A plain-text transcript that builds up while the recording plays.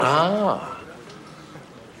Ah,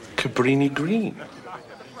 Cabrini Green.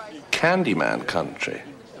 Candyman country.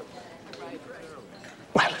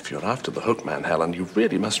 Well, if you're after the hook man, Helen, you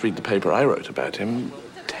really must read the paper I wrote about him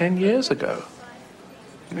 10 years ago.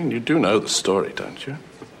 I mean, you do know the story, don't you?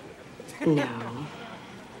 No.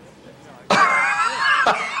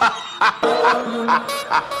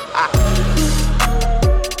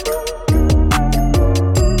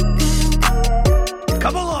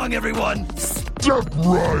 Come along, everyone. Step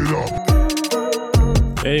right up.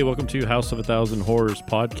 Hey, welcome to House of a Thousand Horrors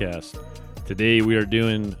podcast. Today we are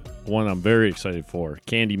doing one I'm very excited for,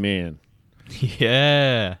 Candyman.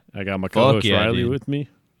 Yeah. I got my co-host Riley dude. with me.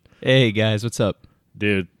 Hey, guys, what's up?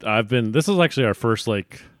 Dude, this is actually our first, I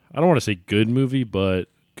don't want to say good movie, but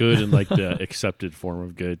good in the accepted form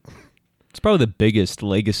of good. It's probably the biggest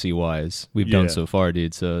legacy-wise we've done so far,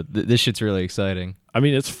 dude, so this shit's really exciting. I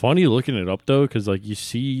mean, it's funny looking it up, though, because, you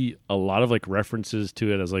see a lot of, references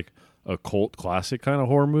to it as, a cult classic kind of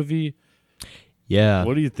horror movie. Yeah.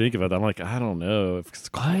 What do you think about that? I'm I don't know. If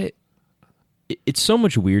it's so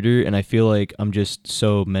much weirder, and I feel like I'm just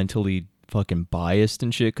so mentally fucking biased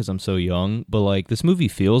and shit because I'm so young, but, this movie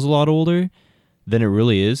feels a lot older than it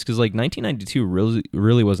really is, because, 1992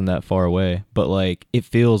 really wasn't that far away, but, it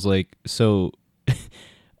feels, so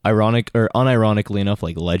ironic, or unironically enough,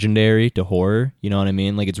 legendary to horror, you know what I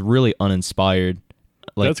mean? It's really uninspired.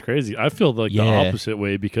 That's crazy. I feel the opposite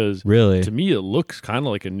way, because really, to me it looks kind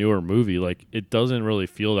of like a newer movie. It doesn't really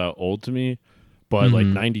feel that old to me, but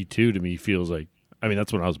 92 to me feels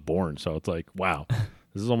that's when I was born, so it's wow,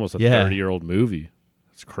 this is almost a 30-year-old movie.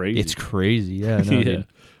 It's crazy. It's crazy. Yeah. No, yeah. Dude.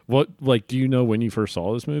 What do you know when you first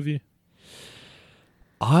saw this movie?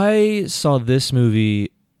 I saw this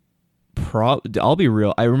movie I'll be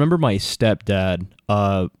real, I remember my stepdad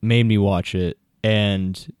made me watch it,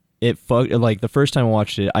 and it the first time I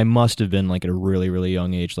watched it, I must have been at a really, really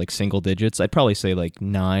young age, single digits. I'd probably say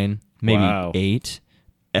 9, maybe 8.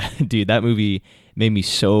 Dude, that movie made me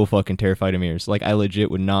so fucking terrified of mirrors. I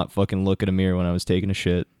legit would not fucking look at a mirror when I was taking a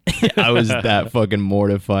shit. I was that fucking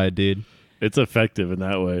mortified, dude. It's effective in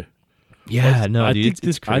that way. Yeah, no, dude,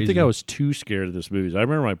 it's crazy. I think I was too scared of this movie. I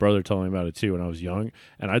remember my brother telling me about it too when I was young,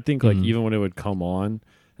 and I think even when it would come on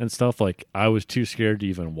and stuff, I was too scared to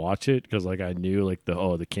even watch it, because I knew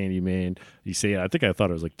the Candyman. You say it. I think I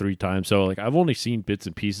thought it was 3 times. So I've only seen bits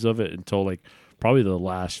and pieces of it until probably the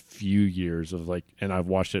last few years of and I've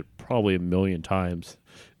watched it probably 1,000,000 times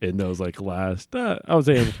in those last I would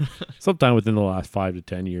say sometime within the last 5 to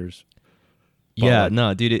 10 years. But yeah,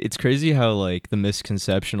 no, dude, it's crazy how the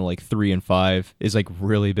misconception of 3 and 5 is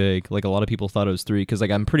really big. A lot of people thought it was 3, because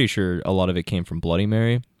I'm pretty sure a lot of it came from Bloody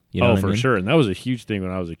Mary. You know for I mean? sure, and that was a huge thing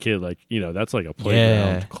when I was a kid. That's a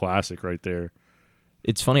playground classic right there.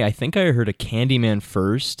 It's funny. I think I heard a Candyman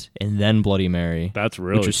first and then Bloody Mary. That's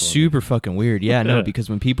really which was funny. super fucking weird. Yeah, no, because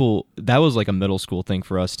when people, that was a middle school thing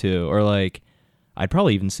for us too, or I'd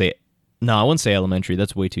probably even say, no, I wouldn't say elementary.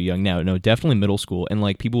 That's way too young now. No, definitely middle school,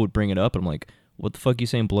 and people would bring it up, and I'm what the fuck you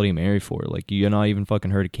saying Bloody Mary for? You not even fucking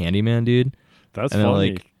heard of Candyman, dude? That's and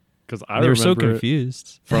funny, because they were so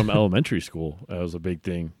confused from elementary school. That was a big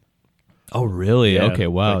thing. Oh, really? Yeah, okay,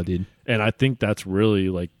 wow, dude. And I think that's really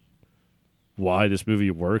why this movie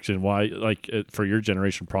works, and why for your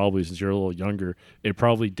generation, probably since you're a little younger, it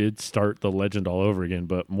probably did start the legend all over again,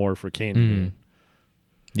 but more for Candyman.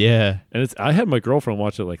 Yeah. And I had my girlfriend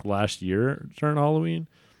watch it last year during Halloween,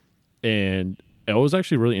 and it was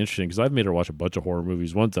actually really interesting, because I've made her watch a bunch of horror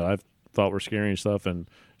movies, ones that I've thought were scary and stuff, and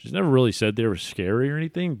she's never really said they were scary or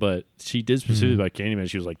anything, but she did specifically about Candyman.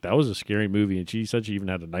 She was that was a scary movie, and she said she even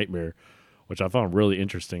had a nightmare, which I found really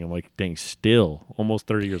interesting. I'm dang, still, almost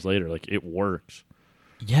 30 years later, it works.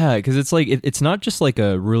 Yeah, because it's it's not just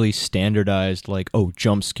a really standardized,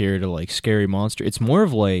 jump scare to scary monster. It's more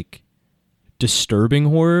of disturbing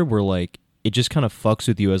horror, where it just kind of fucks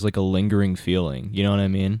with you as a lingering feeling. You know what I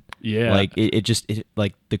mean? Yeah. It just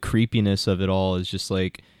the creepiness of it all is just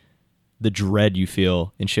the dread you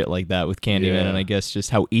feel and shit like that with Candyman, Yeah. and I guess just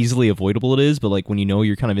how easily avoidable it is, but when you know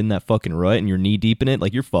you're kind of in that fucking rut and you're knee deep in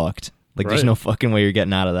it, you're fucked. There's no fucking way you're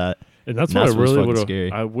getting out of that. And that's what I really would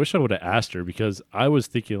have. I wish I would have asked her, because I was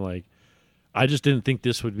thinking I just didn't think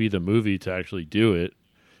this would be the movie to actually do it,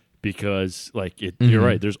 because you're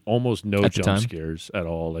right. There's almost no jump scares at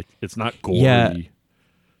all. It's not gory. Yeah,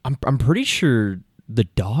 I'm pretty sure the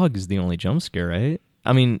dog is the only jump scare, right?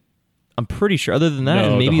 I mean, I'm pretty sure. Other than that, no,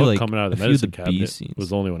 and maybe the hook coming out of the medicine cabinet scenes was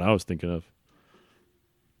the only one I was thinking of.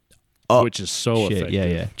 Which is so shit,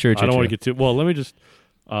 effective. Yeah. True. I don't want to get too. Well, let me just.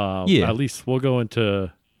 At least we'll go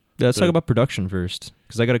into. Let's talk about production first,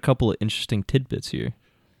 because I got a couple of interesting tidbits here.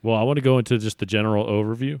 Well, I want to go into just the general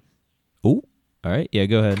overview. Oh, All right, yeah,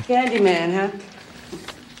 go ahead. Candyman, huh?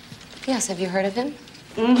 Yes, have you heard of him?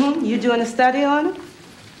 Mm-hmm. You doing a study on him?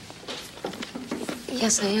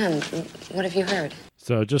 Yes, I am. What have you heard?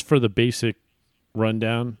 So just for the basic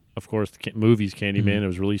rundown, of course, the movie's Candyman. It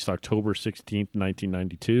was released October 16th,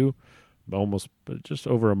 1992, just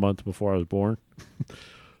over a month before I was born.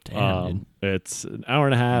 Damn, dude. It's an hour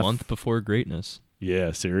and a half. A month before greatness.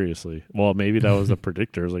 Yeah, seriously. Well, maybe that was a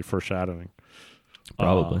predictor. It was like foreshadowing.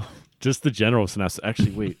 Probably. Just the general synopsis.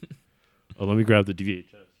 Actually, wait. Let me grab the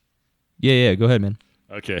VHS. Yeah, go ahead, man.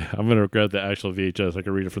 Okay, I'm going to grab the actual VHS. I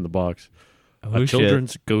can read it from the box. Oh, A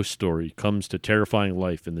children's ghost story comes to terrifying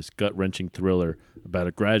life in this gut-wrenching thriller about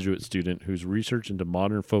a graduate student whose research into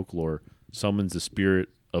modern folklore summons the spirit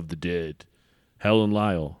of the dead. Helen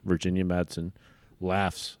Lyle, Virginia Madsen,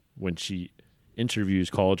 laughs when she interviews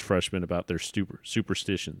college freshmen about their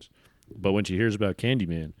superstitions. But when she hears about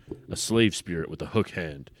Candyman, a slave spirit with a hook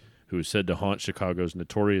hand who is said to haunt Chicago's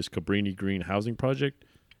notorious Cabrini Green housing project,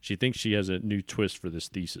 she thinks she has a new twist for this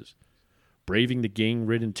thesis. Braving the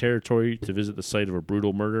gang-ridden territory to visit the site of a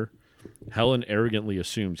brutal murder, Helen arrogantly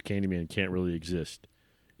assumes Candyman can't really exist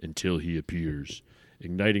until he appears,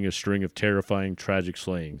 igniting a string of terrifying, tragic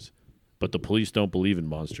slayings. But the police don't believe in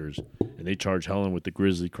monsters, and they charge Helen with the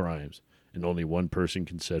grisly crimes, and only one person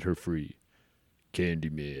can set her free.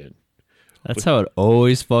 Candyman. That's how it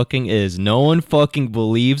always fucking is. No one fucking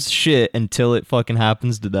believes shit until it fucking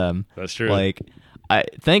happens to them. That's true. Like, I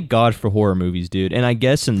thank God for horror movies, dude. And I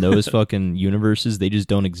guess in those fucking universes, they just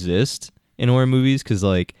don't exist in horror movies. Because,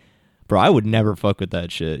 like, bro, I would never fuck with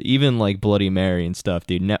that shit. Even, like, Bloody Mary and stuff,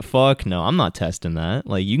 dude. Fuck, no, I'm not testing that.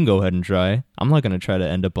 Like, you can go ahead and try. I'm not going to try to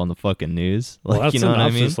end up on the fucking news. Like, well, you know what I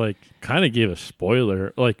mean? Like, kind of gave a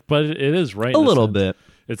spoiler. Like, but it is right. A little bit.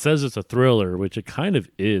 It says it's a thriller, which it kind of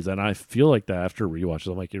is. And I feel like that after rewatches.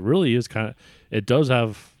 I'm like, it really is kind of, it does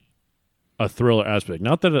have a thriller aspect.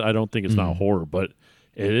 Not that I don't think it's not horror, but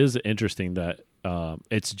it is interesting that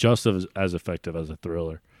it's just as effective as a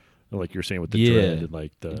thriller, like you're saying with the dread and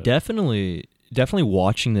like the definitely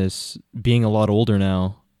watching this, being a lot older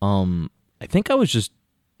now. I think I was just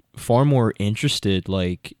far more interested,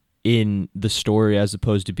 like, in the story as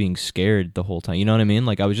opposed to being scared the whole time. You know what I mean?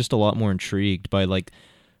 Like, I was just a lot more intrigued by, like,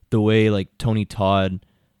 the way, like, Tony Todd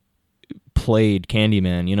played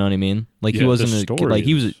Candyman. You know what I mean? Like, he wasn't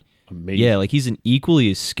he was amazing. Yeah, like, he's an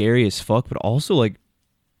equally as scary as fuck, but also, like,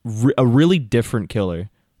 a really different killer,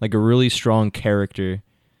 like a really strong character.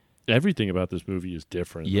 Everything about this movie is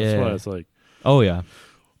different. Yeah, that's why it's like, oh yeah.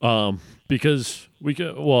 Because we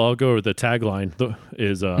could. Well, I'll go with the tagline.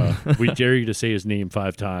 Is we dare you to say his name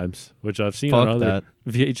 5 times, which I've seen on other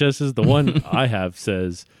VHSs. The one I have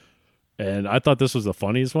says, and I thought this was the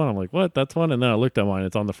funniest one. I'm like, what? That's one. And then I looked at mine.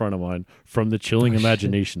 It's on the front of mine. From the chilling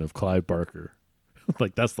imagination of Clive Barker.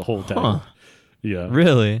 Like, that's the whole tagline. Yeah.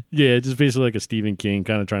 Really? Yeah, just basically like a Stephen King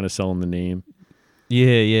kind of trying to sell him the name.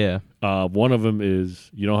 Yeah. One of them is,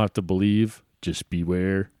 you don't have to believe, just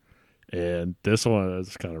beware. And this one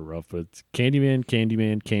is kind of rough, but it's Candyman,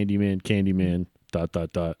 Candyman, Candyman,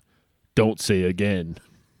 Candyman, ... Don't say again.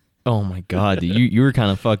 Oh my God, dude. You were kind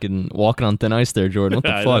of fucking walking on thin ice there, Jordan. What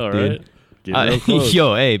the fuck, know, dude? Right?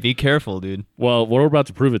 Yo, hey, be careful, dude. Well, we're about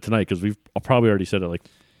to prove it tonight because we've probably already said it like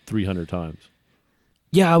 300 times.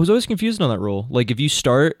 Yeah, I was always confused on that rule. Like, if you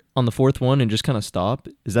start on the 4th one and just kind of stop,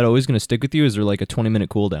 is that always going to stick with you? Is there like a 20-minute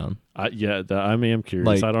cooldown? I am curious.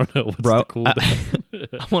 Like, I don't know what's bro, the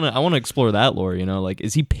cooldown. I want to explore that lore. You know, like,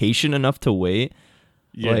 is he patient enough to wait?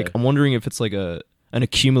 Yeah. Like, I'm wondering if it's like an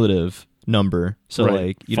accumulative number. So, right.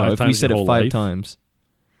 like, you know, if we said it 5 times,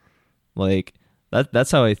 like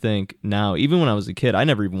that's how I think now. Even when I was a kid, I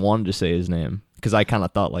never even wanted to say his name. Because I kind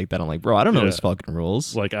of thought like that. I'm like, bro, I don't know his fucking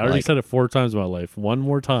rules. Like, I already said it 4 times in my life. One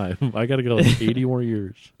more time. I got to go like 80 more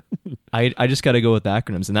years. I just got to go with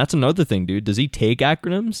acronyms. And that's another thing, dude. Does he take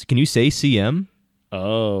acronyms? Can you say CM?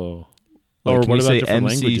 Oh. Like, or can what you about say different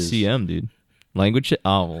languages? MCCM, dude? Language?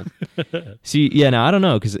 Oh. See, yeah, no, I don't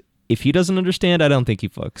know. Because if he doesn't understand, I don't think he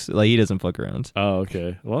fucks. Like, he doesn't fuck around. Oh,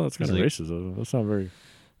 okay. Well, that's kind of like, racist, though. That's not very...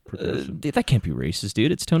 that can't be racist,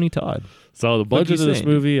 dude. It's Tony Todd. So the budget of this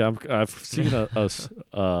movie, I've seen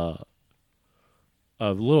a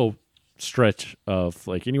little stretch of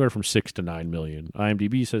like anywhere from 6 to 9 million.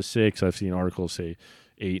 IMDb says 6. I've seen articles say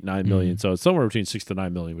 8, 9 million. So it's somewhere between 6 to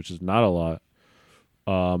 9 million, which is not a lot.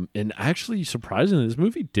 And actually, surprisingly, this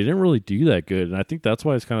movie didn't really do that good, and I think that's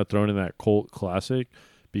why it's kind of thrown in that cult classic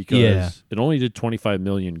because it only did 25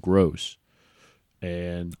 million gross.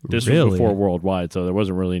 And this was before worldwide, so there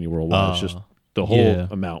wasn't really any worldwide. It's just the whole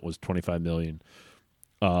amount was 25 million.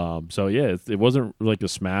 So yeah, it wasn't like a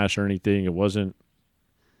smash or anything. It wasn't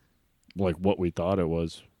like what we thought it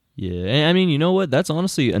was. Yeah, and I mean, you know what? That's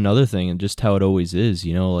honestly another thing, and just how it always is.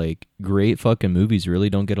 You know, like great fucking movies really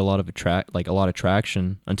don't get a lot of a lot of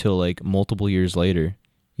traction until like multiple years later.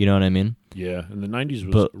 You know what I mean? Yeah, and the '90s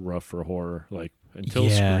was But- rough for horror. Like until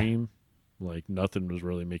Yeah. Scream, like nothing was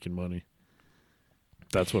really making money.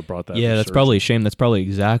 That's what brought that. Yeah, that's resurgence. probably a shame. That's probably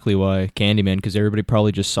exactly why Candyman, because everybody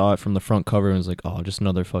probably just saw it from the front cover and was like, "Oh, just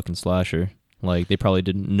another fucking slasher." Like they probably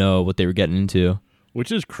didn't know what they were getting into.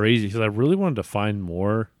 Which is crazy because I really wanted to find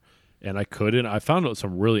more, and I couldn't. I found out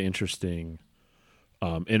some really interesting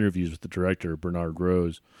interviews with the director Bernard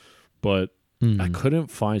Rose, but I couldn't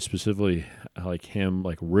find specifically like him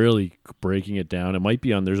like really breaking it down. It might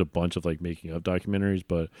be on. There's a bunch of like making of documentaries,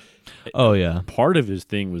 but Oh yeah, part of his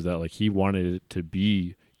thing was that like he wanted it to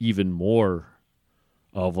be even more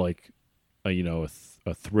of like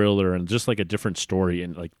a thriller and just like a different story,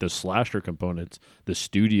 and like the slasher components the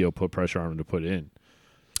studio put pressure on him to put in.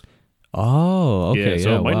 Oh, okay.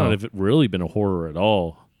 So it might wow. not have really been a horror at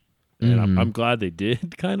all. And I'm glad they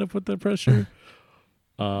did kind of put that pressure.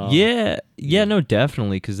 Yeah, no,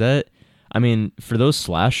 definitely, because that, I mean, for those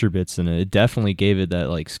slasher bits in it definitely gave it that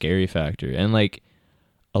like scary factor, and like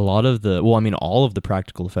a lot of the, well, I mean, all of the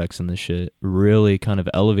practical effects in this shit really kind of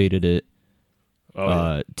elevated it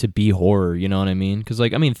to be horror. You know what I mean? Because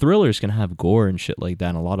like, I mean, thrillers can have gore and shit like that,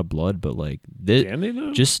 and a lot of blood, but like this, Can they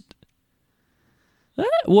though? just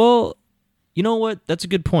well, you know what? That's a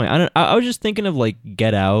good point. I was just thinking of like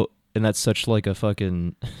Get Out, and that's such like a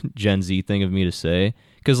fucking Gen Z thing of me to say,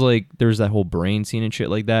 because like there's that whole brain scene and shit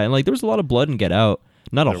like that, and like there was a lot of blood in Get Out,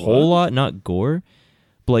 not a There whole was? lot, not gore,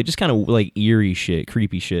 but like just kind of like eerie shit,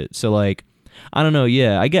 creepy shit. So like, I don't know.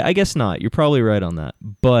 Yeah, I guess not. You're probably right on that,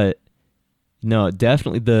 but no,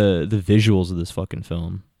 definitely the visuals of this fucking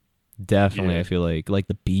film, definitely. Yeah. I feel like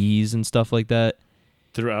the bees and stuff like that.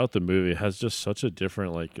 Throughout the movie, it has just such a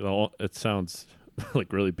different like. It sounds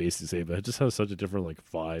like really basic to say, but it just has such a different like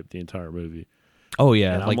vibe. The entire movie. Oh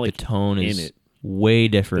yeah, And I'm, like, like, the tone in is it. way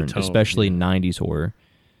different, The tone, especially yeah. 90s horror.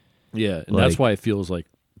 Yeah, and that's Like- why it feels like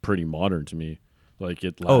pretty modern to me. Like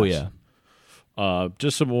it. Lasts. Oh yeah.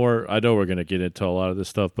 Just some more. I know we're gonna get into a lot of this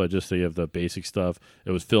stuff, but just to give the basic stuff,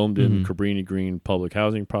 it was filmed in Cabrini Green Public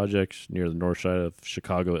Housing Projects near the north side of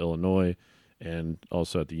Chicago, Illinois, and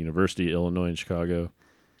also at the University of Illinois in Chicago.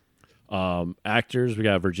 Actors, we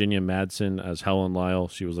got Virginia Madsen as Helen Lyle.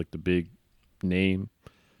 She was like the big name.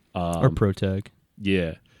 Or Protag.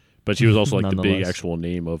 Yeah, but she was also like the big Nonetheless. actual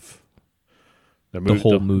name of the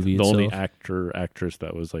whole movie The only itself. actress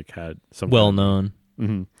that was like had some Well kind of-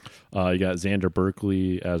 known. You got Xander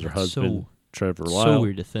Berkeley as her husband, Trevor Lyle. So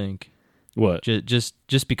weird to think. What? Just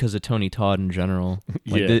because of Tony Todd in general.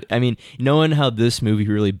 Like Yeah. I mean, knowing how this movie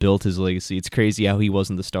really built his legacy, it's crazy how he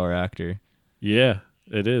wasn't the star actor. Yeah,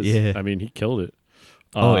 it is. Yeah. I mean, he killed it.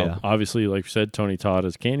 Oh, yeah. Obviously, like you said, Tony Todd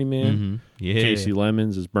as Candyman, Yeah. Casey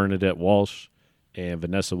Lemons as Bernadette Walsh, and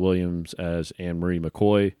Vanessa Williams as Anne Marie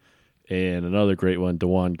McCoy, and another great one,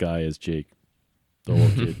 Dewan Guy as Jake, the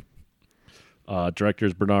little kid. Director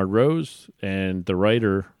is Bernard Rose, and the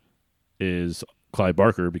writer is Clive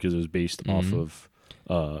Barker because it was based off of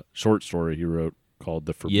a short story he wrote called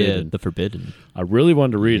The Forbidden. Yeah, The Forbidden. I really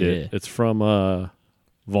wanted to read Yeah. it. It's from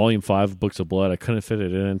Volume 5 of Books of Blood. I couldn't fit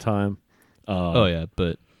it in time. Oh yeah,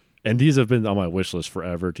 but And these have been on my wish list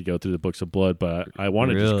forever to go through the Books of Blood, but I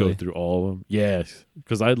want to just go Really? through all of them. Yes,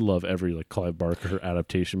 because I love every like Clive Barker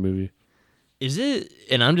adaptation movie. is it,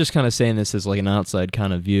 and I'm just kind of saying this as like an outside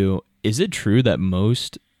kind of view, is it true that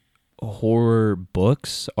most horror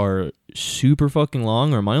books are super fucking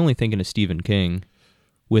long, or am I only thinking of Stephen King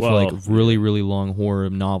with Well, like really, really long horror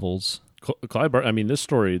novels? Clive Barker. I mean, this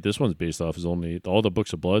one's based off is only all the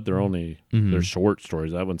Books of Blood. They're only they're short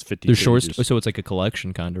stories. That one's 50. They're short, pages. so it's like a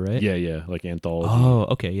collection kind of, right? Yeah, like anthology. Oh,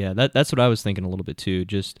 okay, yeah. That's what I was thinking a little bit too.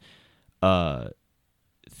 Just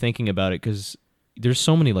thinking about it, because there's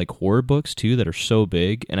so many like horror books too that are so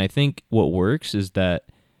big, and I think what works is that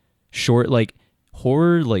short, like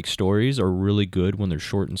horror like stories are really good when they're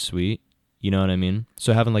short and sweet. You know what I mean?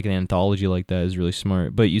 So having like an anthology like that is really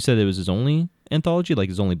smart. But you said it was his only anthology, like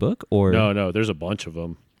his only book, or No, there's a bunch of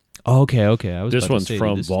them. Oh, okay. I was This about to one's say,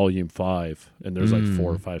 from this- Volume 5, and there's like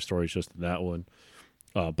 4 or 5 stories just in that one.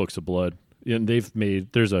 Books of Blood. And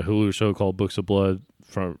there's a Hulu show called Books of Blood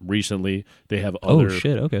from recently. They have Oh other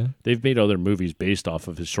shit! Okay. they've made other movies based off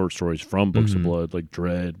of his short stories from Books Mm-hmm. of Blood, like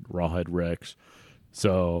Dread, Rawhide Rex.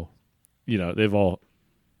 So,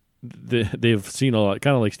 they've seen a lot,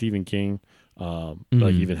 kind of like Stephen King,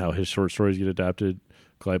 like even how his short stories get adapted.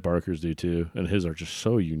 Clive Barker's do too, and his are just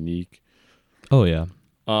so unique. Oh yeah.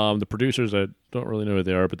 The producers, I don't really know who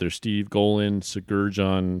they are, but they're Steve Golan,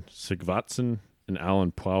 Sigurjon Sigvatsson, and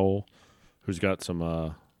Alan Powell, who's got some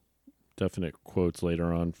definite quotes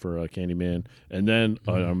later on for Candyman, and then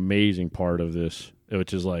an amazing part of this,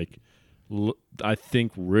 which is like, I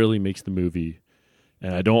think really makes the movie.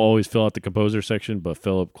 And I don't always fill out the composer section, but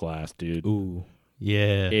Philip Glass, dude, Ooh,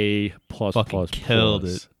 yeah, A++++, Fucking killed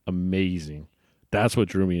it. Amazing. That's what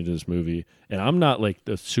drew me into this movie. And I'm not like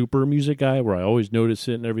the super music guy where I always notice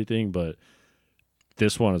it and everything, but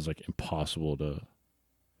this one is like impossible to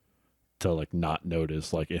like not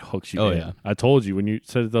notice. Like it hooks you in. Yeah. I told you when you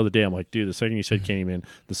said it the other day, I'm like, dude, the second you said Candyman,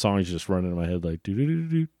 the song's just running in my head like do do do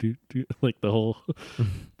do do do, like the whole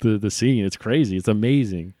the scene. It's crazy. It's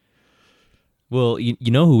amazing. Well,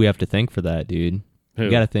 you know who we have to thank for that, dude? Who? You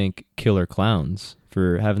got to thank Killer Clowns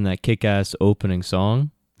for having that kick-ass opening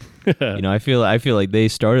song. You know, I feel like they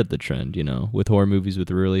started the trend, you know, with horror movies with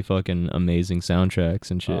really fucking amazing soundtracks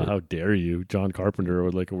and shit. How dare you? John Carpenter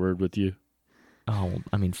would like a word with you. Oh,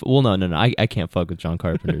 I mean, well, no. I can't fuck with John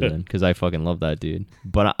Carpenter then because I fucking love that dude.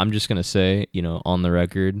 But I'm just going to say, you know, on the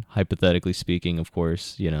record, hypothetically speaking, of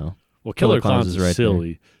course, you know. Well, Killer Clowns is right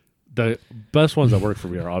silly. The best ones that work for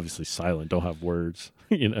me are obviously silent, don't have words,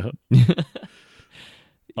 you know.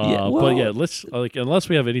 But yeah, let's unless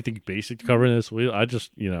we have anything basic to cover in this, I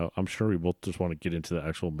just, you know, I'm sure we both just want to get into the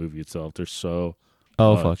actual movie itself. There's so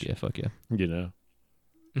much, fuck yeah. you know.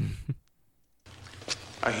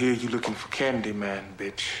 I hear you looking for Candyman,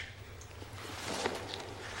 bitch.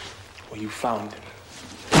 Well, you found him.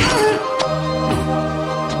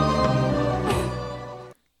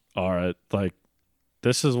 All right, like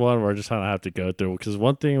this is one where I just kind of have to go through because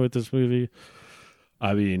one thing with this movie,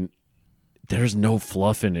 I mean, there's no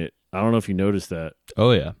fluff in it. I don't know if you noticed that.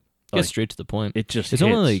 Oh yeah, Like, get straight to the point. It just it's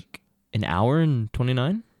hits. only like an hour and 29 I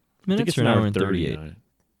think minutes it's or an hour and 38. 39.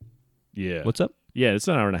 Yeah. What's up? Yeah, it's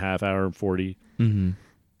an hour and a half, hour and 40. Mm-hmm.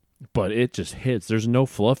 But it just hits. There's no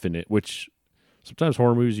fluff in it, which sometimes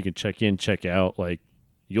horror movies you can check in, check out. Like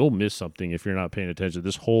you'll miss something if you're not paying attention.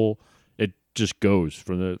 This whole it just goes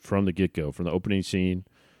from the get go, from the opening scene.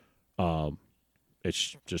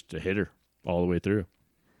 It's just a hitter all the way through.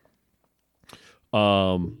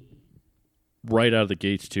 Right out of the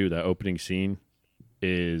gates too, that opening scene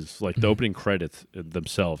is like the opening credits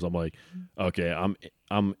themselves. I'm like, okay,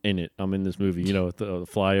 I'm in it. I'm in this movie. You know, the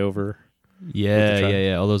flyover.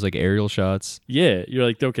 Yeah. All those like aerial shots. Yeah, you're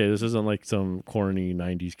like, okay, this isn't like some corny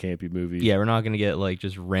 '90s campy movie. Yeah, we're not gonna get like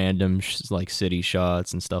just random like city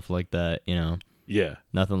shots and stuff like that. You know. Yeah.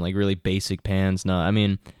 Nothing like really basic pans. No, I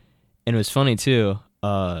mean, and it was funny too.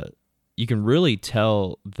 You can really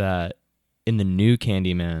tell that in the new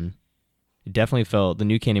Candyman, it definitely felt the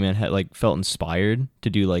new Candyman had like felt inspired to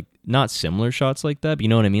do like not similar shots like that, but you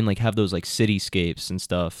know what I mean? Like have those like cityscapes and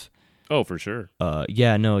stuff. Oh, for sure.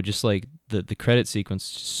 Yeah, no, just like the credit sequence,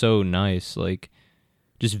 so nice, like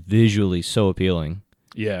just visually so appealing.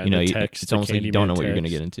 Yeah, you know, the text, it's almost like you don't know what you're gonna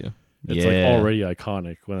get into. It's like already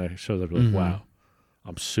iconic when it shows up. You're like, wow,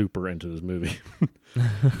 I'm super into this movie.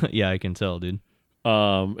 Yeah, I can tell, dude.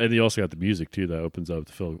 And you also got the music too that opens up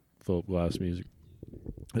the Philip Glass music.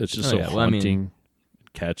 It's just haunting,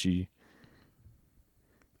 catchy,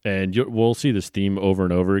 and we'll see this theme over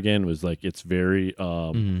and over again. Was like it's very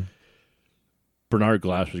Bernard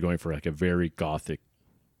Glass was going for like a very gothic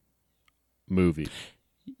movie.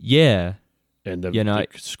 Yeah, and the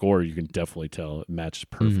score you can definitely tell it matches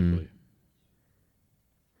perfectly.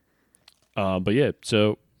 But yeah,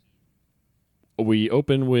 so we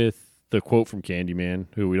open with the quote from Candyman,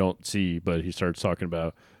 who we don't see, but he starts talking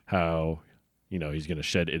about how, you know, he's going to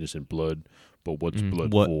shed innocent blood, but what's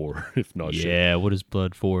blood for if not shed? Yeah, what is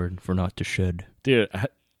blood for not to shed? Dude,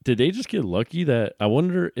 did they just get lucky that, I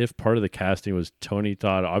wonder if part of the casting was Tony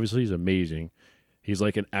Todd. Obviously, he's amazing. He's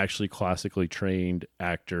like an actually classically trained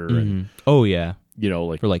actor. And, oh, yeah. You know,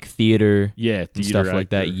 like. For like theater. Yeah, theater stuff actor, like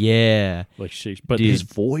that. Yeah. Like Shakespeare. But his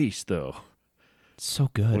voice, though. So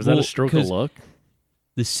good. Was that a stroke of luck?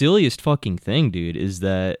 The silliest fucking thing, dude, is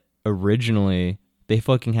that originally they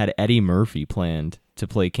fucking had Eddie Murphy planned to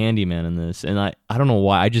play Candyman in this, and I don't know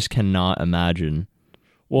why. I just cannot imagine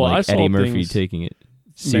I saw Eddie Murphy taking it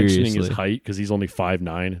seriously. Mentioning his height, because he's only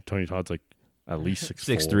 5'9". Tony Todd's like at least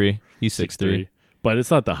 6'3". He's 6'3". But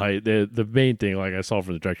it's not the height. The main thing, like I saw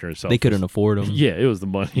from the director himself, they couldn't afford him. Yeah, it was the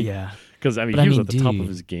money. Yeah. Because, I mean, he was at the top of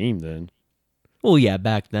his game then. Well, yeah,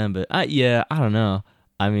 back then, but I don't know.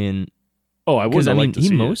 I mean... Oh, I wouldn't have liked to see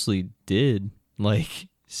he mostly did like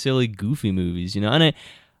silly, goofy movies, you know. And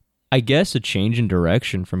I guess a change in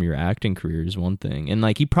direction from your acting career is one thing, and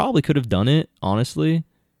like he probably could have done it, honestly.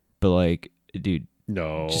 But like, dude,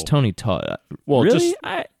 no, just Tony Todd. Well, really, just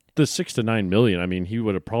the $6 to $9 million. I mean, he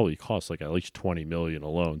would have probably cost like at least $20 million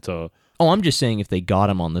alone. So, I'm just saying if they got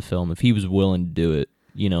him on the film, if he was willing to do it,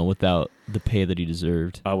 without the pay that he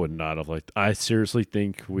deserved. I would not have liked. I seriously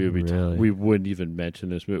think we would be. Really? We wouldn't even mention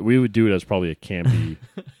this movie. We would do it as probably a campy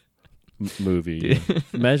movie.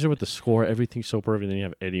 Imagine with the score, everything's so perfect. And then you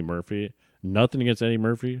have Eddie Murphy. Nothing against Eddie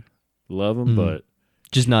Murphy, love him, but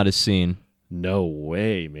just not his scene. No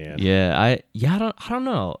way, man. Yeah, I don't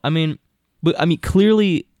know. I mean,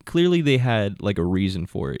 clearly they had like a reason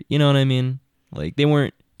for it. You know what I mean? Like they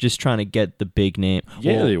weren't just trying to get the big name.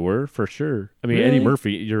 Yeah, Well, they were for sure. I mean, really? Eddie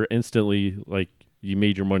Murphy, you're instantly like you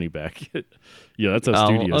made your money back. Yeah, that's how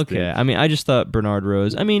studios okay. think. I mean, I just thought Bernard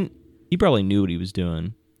Rose. I mean, he probably knew what he was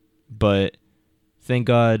doing, but thank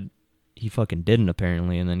God he fucking didn't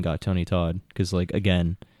apparently, and then got Tony Todd because like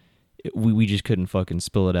again, we just couldn't fucking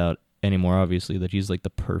spill it out anymore. Obviously, that he's like the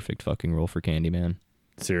perfect fucking role for Candyman.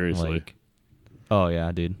 Seriously. Like, oh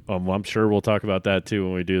yeah, dude. I'm sure we'll talk about that too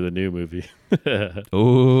when we do the new movie.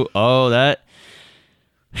 That.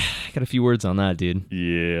 I got a few words on that, dude.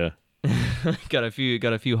 Yeah. got a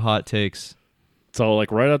few hot takes. So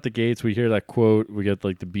like right out the gates, we hear that quote. We get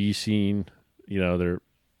like the B scene. They're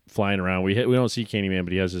flying around. We don't see Candyman,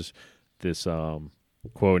 but he has this quote,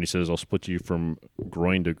 and he says, "I'll split you from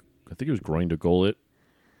groin to." I think it was groin to gullet.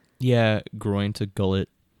 Yeah, groin to gullet.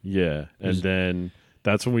 Yeah, and then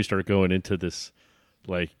that's when we start going into this,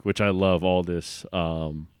 like, which I love all this.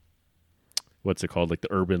 What's it called? Like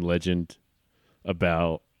the urban legend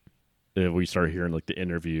about. We start hearing like the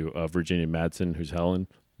interview of Virginia Madsen, who's Helen,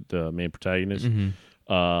 the main protagonist.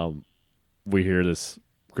 Mm-hmm. We hear this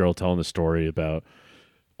girl telling the story about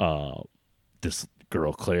this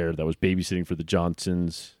girl Claire that was babysitting for the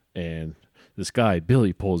Johnsons, and this guy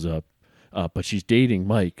Billy pulls up, but she's dating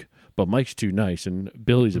Mike. But Mike's too nice, and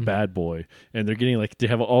Billy's a bad boy. And they're getting like to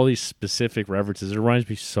have all these specific references. It reminds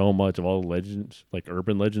me so much of all the legends, like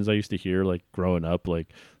urban legends I used to hear, like growing up.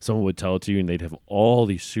 Like someone would tell it to you, and they'd have all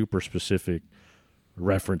these super specific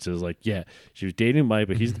references. Like, yeah, she was dating Mike,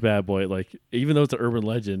 but he's the bad boy. Like, even though it's an urban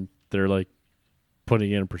legend, they're like putting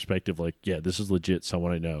it in perspective. Like, yeah, this is legit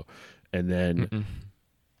someone I know. And then,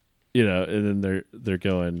 and then they're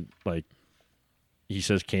going like, he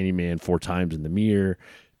says Candyman 4 times in the mirror.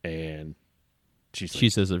 And she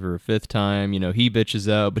says it for a 5th time. He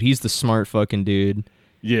bitches out, but he's the smart fucking dude.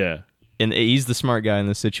 Yeah. And he's the smart guy in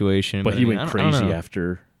this situation. But he went crazy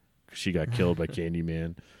after she got killed by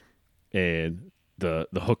Candyman. And the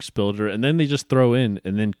hook spilled her. And then they just throw in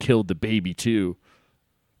and then killed the baby too.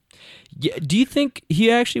 Yeah. Do you think he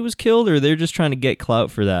actually was killed, or they're just trying to get clout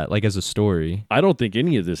for that, like as a story? I don't think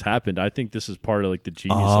any of this happened. I think this is part of like the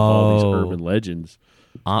genius of all these urban legends.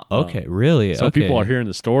 Okay, really? So okay. people are hearing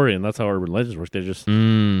the story, and that's how urban legends work. They just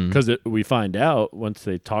because we find out once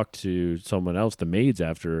they talk to someone else, the maids,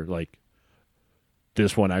 after like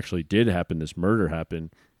this one actually did happen, this murder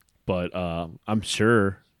happened. But I'm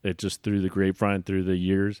sure it just through the grapevine, through the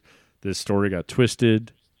years, this story got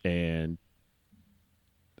twisted, and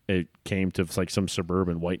it came to like some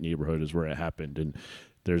suburban white neighborhood is where it happened, and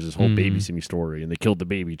there's this whole babysitting story, and they killed the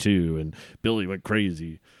baby too, and Billy went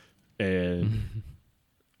crazy, and.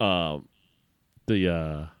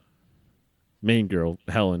 The main girl,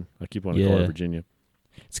 Helen, I keep wanting to call her Virginia.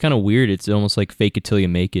 It's kind of weird. It's almost like fake it till you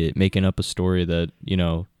make it, making up a story that,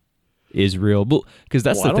 is real. Because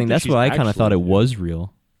that's the thing. That's what I kind of thought it was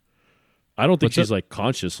real. I don't think she's like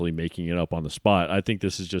consciously making it up on the spot. I think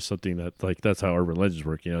this is just something that like that's how urban legends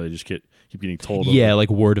work. They just keep getting told. Yeah, like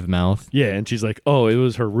word of mouth. Yeah, and she's like, oh, it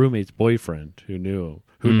was her roommate's boyfriend who knew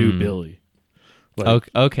Billy. Like,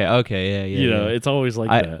 okay, yeah. It's always like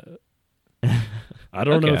that. I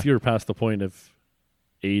don't know if you're past the point of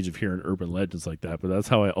age of hearing urban legends like that, but that's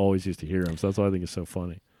how I always used to hear them. So that's why I think it's so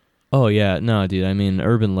funny. Oh yeah, no, dude. I mean,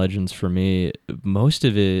 urban legends for me, most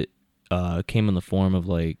of it came in the form of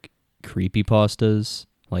like creepypastas,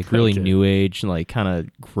 like really new age, like kind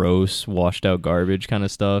of gross, washed out garbage kind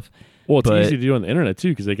of stuff. Well, it's easy to do on the internet too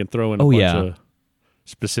because they can throw in a bunch of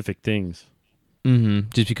specific things.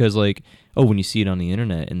 Just because like, when you see it on the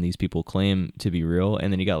internet and these people claim to be real,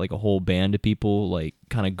 and then you got like a whole band of people like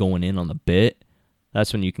kind of going in on the bit,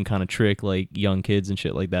 that's when you can kind of trick like young kids and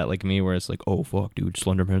shit like that, like me, where it's like, oh fuck, dude,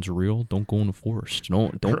 Slenderman's real. Don't go in the forest.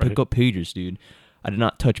 Don't pick up pages, dude. I did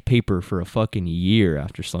not touch paper for a fucking year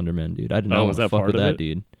after Slenderman, dude. I did not want to fuck with that,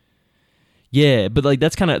 dude. Yeah, but like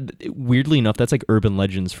that's kind of weirdly enough, that's like urban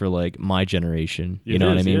legends for like my generation. You know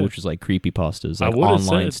what I mean? Yeah. Which is like creepypastas, like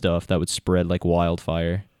online stuff that would spread like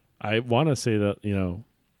wildfire. I want to say that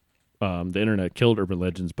the internet killed urban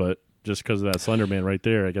legends, but just because of that Slenderman right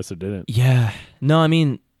there, I guess it didn't. Yeah, no, I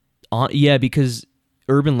mean, because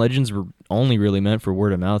urban legends were only really meant for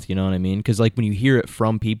word of mouth. You know what I mean? Because like when you hear it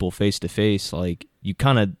from people face to face, like you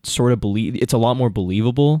kind of sort of believe it's a lot more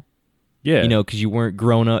believable. Yeah. You know, because you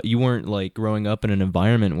weren't like growing up in an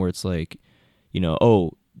environment where it's like, you know,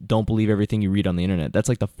 oh, don't believe everything you read on the internet. That's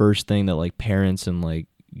like the first thing that like parents and like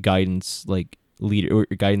guidance like leader or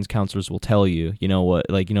guidance counselors will tell you. You know what,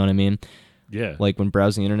 like, you know what I mean? Yeah. Like when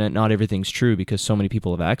browsing the internet, not everything's true because so many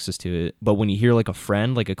people have access to it. But when you hear like a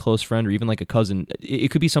friend, like a close friend or even like a cousin,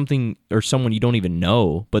 it could be something or someone you don't even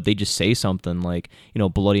know, but they just say something like, you know,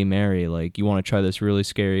 Bloody Mary, like you want to try this really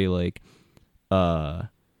scary, like,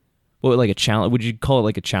 what, like a challenge? Would you call it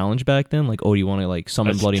like a challenge back then? Like, oh, do you want to like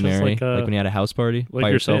summon It's Bloody just Mary? like When you had a house party like by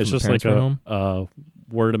you're yourself saying, it's and just parents like went home?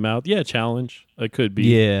 word of mouth. Yeah, challenge. It could be.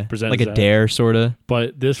 Yeah, presented like as a that. dare sort of.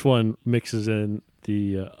 But this one mixes in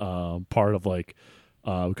the part of like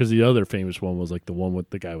because the other famous one was like the one with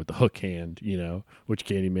the guy with the hook hand, you know, which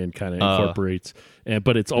Candyman kind of incorporates.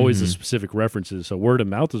 But it's always the specific references. So word of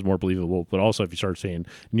mouth is more believable. But also if you start saying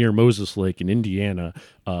near Moses Lake in Indiana,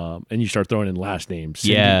 and you start throwing in last names,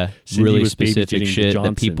 Cindy really was specific babysitting shit the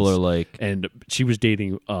that people are Johnsons, like, and she was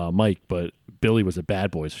dating Mike, but Billy was a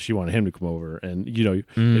bad boy, so she wanted him to come over. And, you know,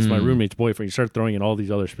 it's my roommate's boyfriend. You start throwing in all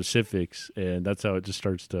these other specifics, and that's how it just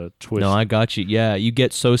starts to twist. no, I got you. Yeah, you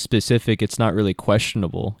get so specific, it's not really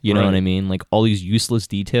questionable. You know what I mean? Like all these useless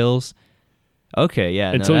details. Okay,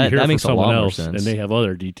 yeah, Until no, you hear that from makes a someone lot more else, sense. and they have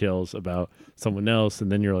other details about someone else,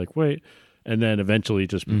 and then you're like, wait. And then eventually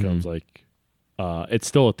it just becomes like, it's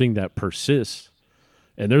still a thing that persists.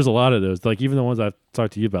 And there's a lot of those, like even the ones I've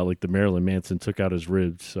talked to you about, like the Marilyn Manson took out his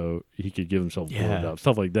ribs so he could give himself blowed up,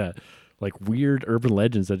 stuff like that. Like weird urban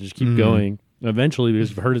legends that just keep going. Eventually,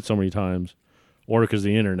 because you've heard it so many times, or because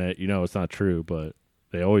the internet, you know, it's not true, but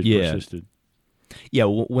they always persisted. Yeah,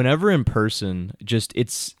 whenever in person, just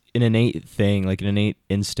it's an innate thing, like an innate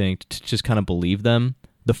instinct to just kind of believe them.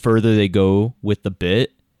 The further they go with the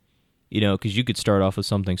bit, you know, because you could start off with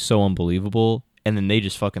something so unbelievable, and then they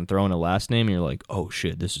just fucking throw in a last name, and you're like, oh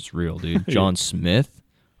shit, this is real, dude. John Smith?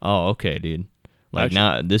 Oh, okay, dude. Like, actually,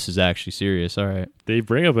 now this is actually serious. All right. They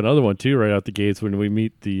bring up another one, too, right out the gates when we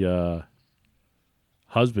meet the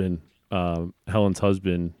husband, Helen's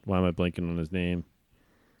husband. Why am I blanking on his name?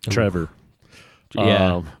 Trevor.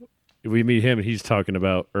 Yeah. We meet him, and he's talking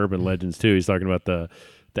about urban legends, too. He's talking about the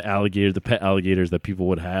alligator, the pet alligators that people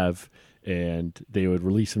would have, and they would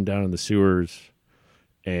release them down in the sewers,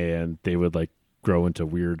 and they would, like, grow into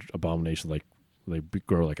weird abominations, like they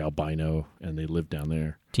grow like albino, and they live down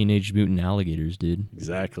there. Teenage Mutant Alligators, dude.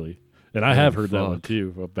 Exactly. And I have heard that one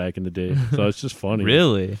too back in the day. So it's just funny.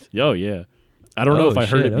 Really? Oh yeah. I don't know if I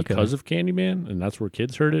heard it because of Candyman, and that's where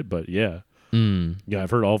kids heard it, but yeah. Yeah, I've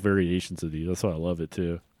heard all variations of these. That's why I love it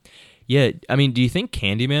too. Yeah, I mean, do you think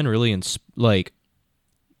Candyman really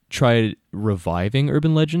tried reviving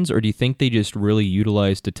urban legends, or do you think they just really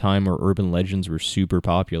utilized a time where urban legends were super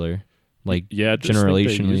popular? Like, yeah,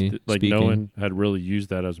 generationally like speaking. no one had really used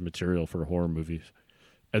that as material for horror movies.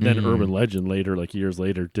 And then Urban Legend later, like years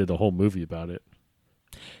later, did a whole movie about it.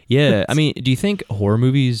 Yeah, I mean, do you think horror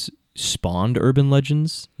movies spawned urban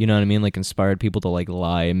legends? You know what I mean? Like inspired people to like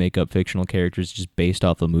lie and make up fictional characters just based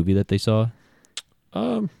off the movie that they saw?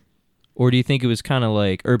 Or do you think it was kind of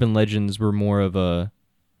like urban legends were more of a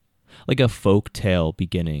folk tale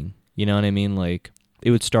beginning? You know what I mean? Like it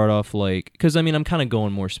would start off like, because I mean, I'm kind of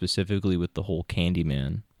going more specifically with the whole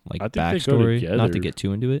Candyman like backstory, not to get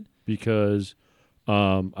too into it. Because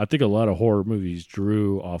I think a lot of horror movies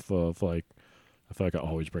drew off of like, I feel like I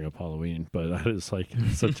always bring up Halloween, but that is like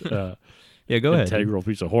such a go ahead. integral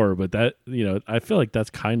piece of horror. But that, you know, I feel like that's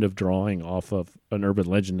kind of drawing off of an urban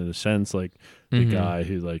legend in a sense, like the guy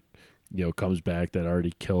who like, you know, comes back that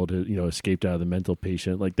already killed his, you know, escaped out of the mental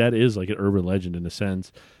patient. Like that is like an urban legend in a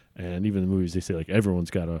sense. And even the movies, they say like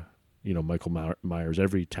everyone's got a, you know, Michael Myers.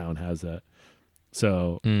 Every town has that.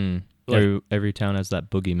 So like, every town has that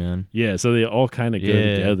boogeyman. Yeah, so they all kind of go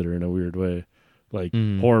together in a weird way. Like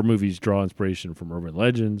horror movies draw inspiration from urban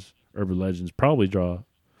legends. Urban legends probably draw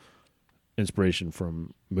inspiration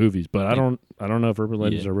from movies, but I don't know if urban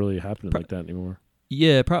legends are really happening like that anymore.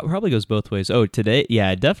 Yeah, probably goes both ways. Oh, today?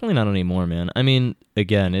 Yeah, definitely not anymore, man. I mean,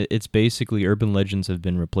 again, it's basically urban legends have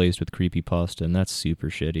been replaced with creepypasta, and that's super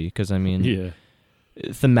shitty. Because, I mean,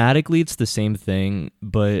 thematically, it's the same thing,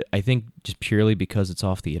 but I think just purely because it's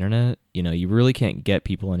off the internet, you know, you really can't get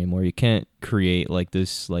people anymore. You can't create, like,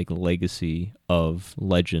 this, like, legacy of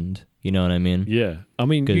legend. You know what I mean? Yeah. I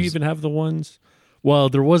mean, you even have the ones... Well,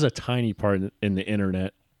 there was a tiny part in the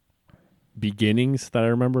internet beginnings that I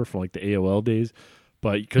remember from, like, the AOL days.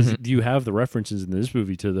 But because you have the references in this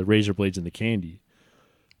movie to the razor blades and the candy,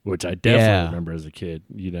 which I definitely remember as a kid,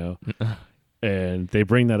 you know, and they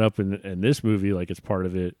bring that up in this movie, like it's part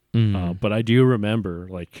of it. But I do remember,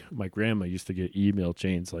 like my grandma used to get email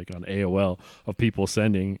chains like on AOL of people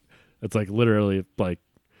sending It's like literally like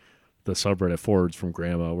the subreddit forwards from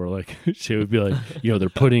grandma where like she would be like, they're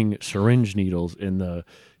putting syringe needles in the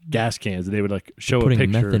gas cans, and they would like show putting a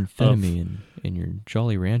picture methamphetamine in your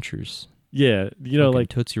Jolly Ranchers. Yeah, like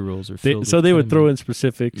Tootsie Rolls are filled so with they would ketamine. throw in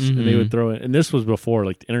specifics, and they would throw in, and this was before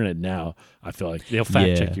like the internet. Now I feel like they'll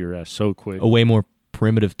fact check your ass so quick. A way more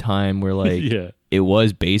primitive time where like it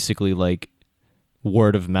was basically like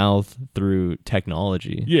word of mouth through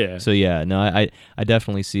technology. Yeah. So no, I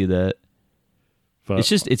definitely see that. But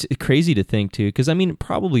It's crazy to think too, because I mean,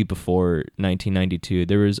 probably before 1992,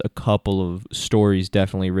 there was a couple of stories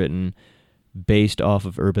definitely written based off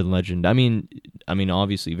of urban legend. I mean,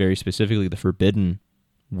 obviously, very specifically, The Forbidden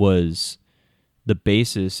was the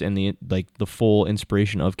basis and the full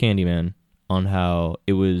inspiration of Candyman, on how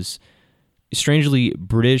it was strangely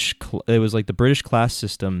British. It was like the British class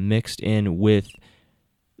system mixed in with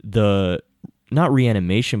the not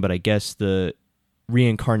reanimation, but I guess the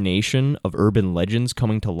reincarnation of urban legends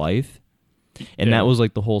coming to life, and that was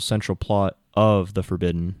like the whole central plot of The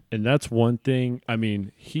Forbidden. And that's one thing. I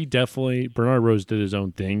mean, Bernard Rose did his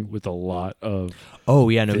own thing with a lot of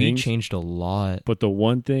he changed a lot. But the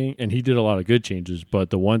one thing, and he did a lot of good changes, but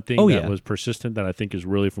the one thing that was persistent that I think is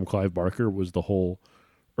really from Clive Barker was the whole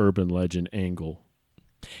urban legend angle.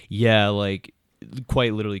 Yeah, like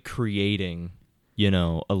quite literally creating,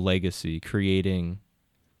 a legacy, creating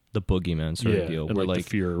the boogeyman sort of deal, and where like like the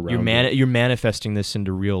fear around you're manifesting this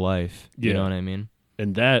into real life. You know what I mean?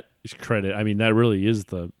 And that is credit. I mean, that really is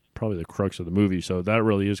probably the crux of the movie. So that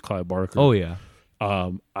really is Clive Barker. Oh yeah.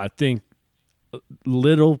 I think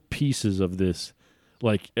little pieces of this,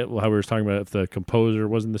 like how we were talking about, if the composer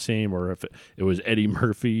wasn't the same, or if it was Eddie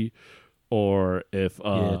Murphy, or if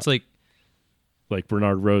it's like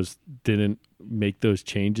Bernard Rose didn't make those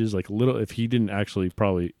changes, like if he didn't actually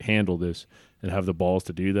probably handle this and have the balls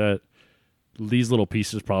to do that, these little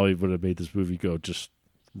pieces probably would have made this movie go just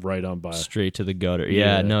right on by, straight to the gutter.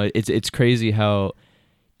 No, it's crazy how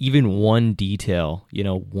even one detail,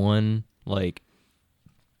 one like,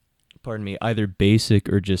 pardon me, either basic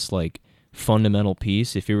or just like fundamental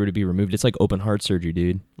piece, if it were to be removed, it's like open heart surgery,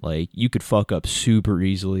 dude. Like you could fuck up super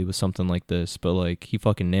easily with something like this, but like he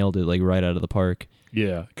fucking nailed it like right out of the park.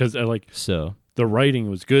 Yeah, because so the writing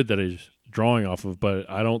was good that he's drawing off of, but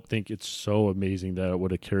I don't think it's so amazing that it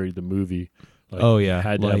would have carried the movie. Like,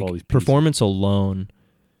 had to have all these pieces. Performance alone,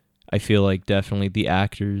 I feel like definitely the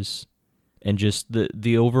actors and just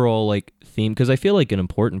the overall like theme, because I feel like an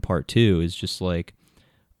important part too is just like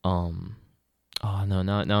now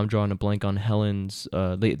I'm drawing a blank on Helen's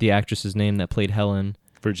the actress's name that played Helen.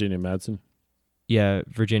 Virginia Madsen. Yeah,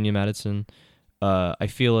 Virginia Madsen. I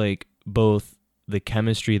feel like both the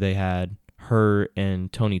chemistry they had, her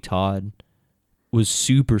and Tony Todd, was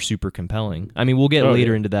super, super compelling. I mean, we'll get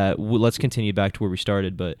later into that. Let's continue back to where we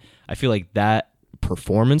started, but I feel like that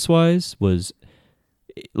performance-wise was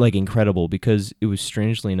like incredible, because it was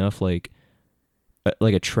strangely enough like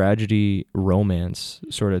a tragedy romance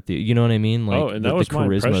sort of thing. You know what I mean? Like and that was the my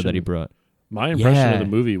charisma impression. that he brought. My impression of the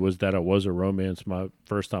movie was that it was a romance. My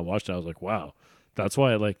first time watching it, I was like, wow. That's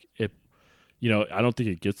why I like it. I don't think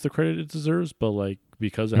it gets the credit it deserves, but like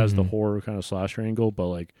because it has the horror kind of slasher angle, but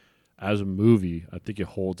like as a movie, I think it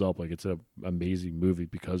holds up. Like it's an amazing movie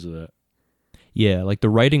because of that. Yeah, like the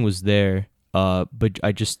writing was there, but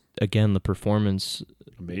I just, again, the performance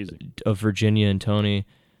amazing of Virginia and Tony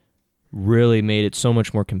really made it so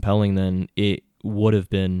much more compelling than it would have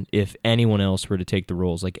been if anyone else were to take the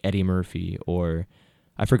roles, like Eddie Murphy, or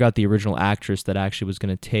I forgot the original actress that actually was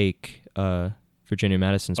going to take Virginia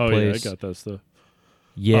Madsen's place. Yeah, I got that stuff.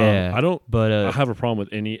 Yeah, I don't. But I have a problem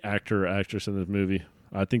with any actor or actress in this movie.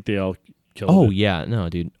 I think they all killed it. Oh yeah, no,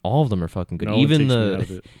 dude, all of them are fucking good. No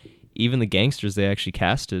Even the gangsters they actually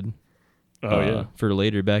casted. Yeah, for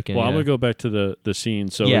later back in. Well, I'm gonna go back to the scene.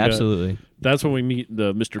 So yeah, absolutely. That's when we meet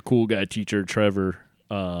the Mr. Cool Guy teacher, Trevor.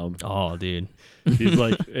 Oh, dude, he's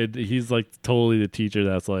like totally the teacher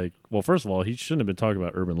that's like. Well, first of all, he shouldn't have been talking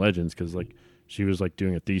about urban legends because like she was like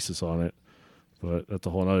doing a thesis on it, but that's a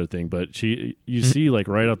whole other thing. But you see like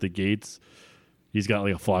right out the gates, he's got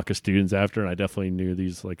like a flock of students after, and I definitely knew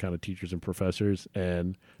these like kind of teachers and professors.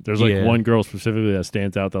 And there's like one girl specifically that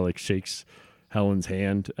stands out that like shakes Helen's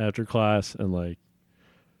hand after class, and like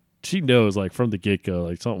she knows like from the get go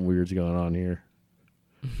like something weird's going on here.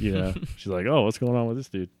 Yeah, she's like, "Oh, what's going on with this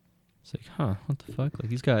dude?" It's like, huh, what the fuck? Like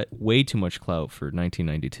he's got way too much clout for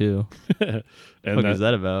 1992. And what is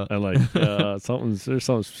that about? And like there's something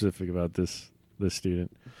specific about this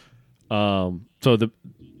student.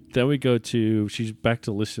 Then we go to, she's back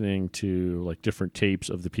to listening to like different tapes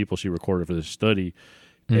of the people she recorded for this study,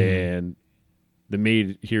 and the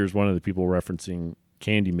maid hears one of the people referencing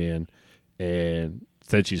Candyman, and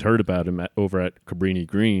said she's heard about him over at Cabrini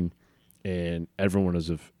Green, and everyone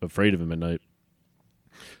is afraid of him at night.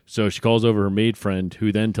 So she calls over her maid friend,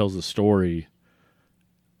 who then tells a story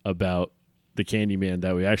about the Candyman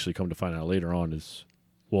that we actually come to find out later on is,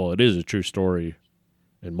 well, it is a true story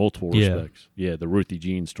in multiple respects. Yeah, the Ruthie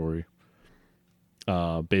Jean story.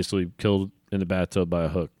 Basically killed in the bathtub by a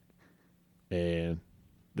hook. And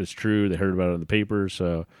it's true. They heard about it in the paper,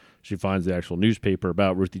 so she finds the actual newspaper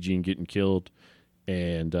about Ruthie Jean getting killed.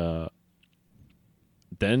 And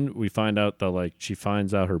then we find out that, like, she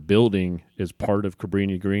finds out her building is part of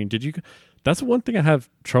Cabrini Green. That's one thing I have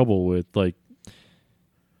trouble with. Like,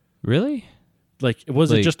 really? Like,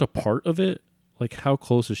 was it just a part of it? Like, how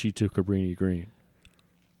close is she to Cabrini Green?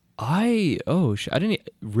 I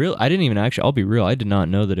didn't even actually, I'll be real, I did not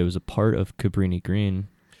know that it was a part of Cabrini Green.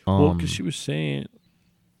 Well, because she was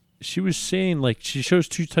saying, like, she shows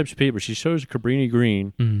two types of paper. She shows Cabrini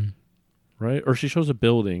Green, right? Or she shows a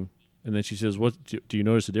building, and then she says, "What do you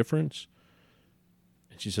notice a difference?"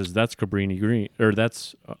 And she says, "That's Cabrini Green, or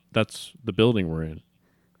that's the building we're in."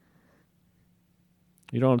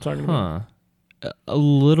 You know what I'm talking about? A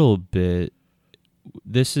little bit.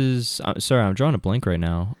 This is sorry, I'm drawing a blank right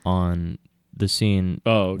now on the scene.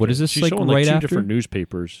 Oh, okay. What is this? She's like showing, right like, two after different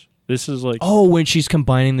newspapers. This is like, when she's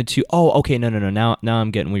combining the two. Oh, okay, no. Now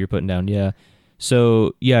I'm getting what you're putting down. Yeah.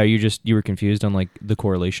 So yeah, you were confused on like the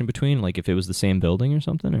correlation between, like, if it was the same building or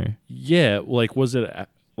something, or yeah, like, was it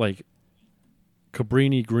like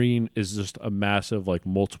Cabrini Green is just a massive, like,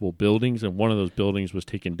 multiple buildings, and one of those buildings was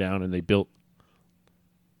taken down, and they built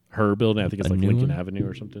her building. I think it's like Lincoln Avenue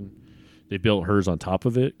or something. They built hers on top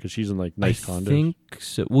of it because she's in, like, nice condos. I think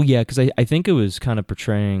so. Well, yeah, because I think it was kind of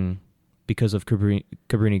portraying, because of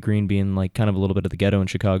Cabrini Green being, like, kind of a little bit of the ghetto in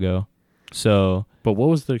Chicago. So, but what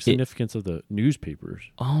was the significance of the newspapers?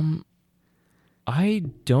 I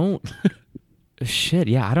don't. Shit,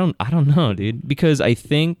 yeah, I don't know, dude. Because I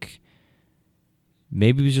think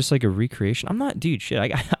maybe it was just like a recreation. I'm not, dude. Shit, I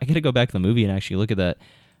gotta go back to the movie and actually look at that.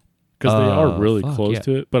 Because they are really close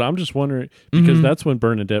to it. But I'm just wondering, because that's when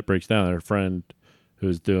Bernadette breaks down. Her friend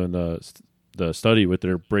who's doing the study with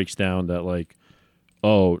her breaks down that, like,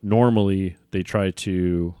 oh, normally they try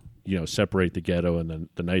to, you know, separate the ghetto and then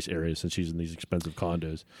the nice areas, since she's in these expensive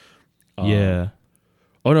condos. Yeah.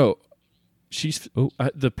 Oh, no.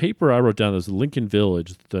 The paper I wrote down is Lincoln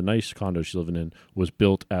Village, the nice condo she's living in, was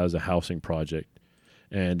built as a housing project.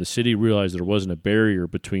 And the city realized there wasn't a barrier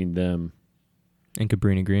between them and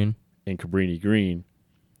Cabrini Green.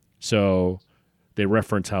 So they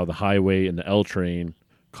reference how the highway and the L train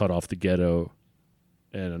cut off the ghetto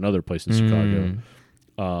and another place in Chicago.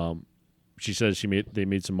 She says they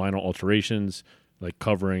made some minor alterations, like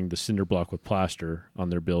covering the cinder block with plaster on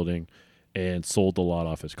their building, and sold the lot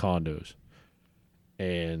off as condos.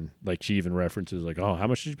 And, like, she even references, like, oh, how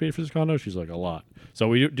much did you pay for this condo? She's like, a lot. So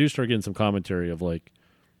we do start getting some commentary of, like,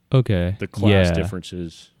 the class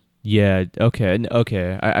differences. Yeah,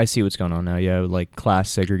 okay. I see what's going on now. Yeah, like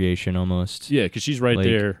class segregation almost. Yeah, because she's right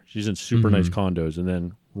there. She's in super nice condos, and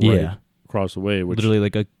then across the way, which literally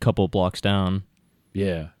like a couple blocks down.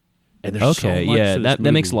 Yeah. And there's so much to this that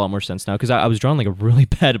movie. makes a lot more sense now, because I was drawing like a really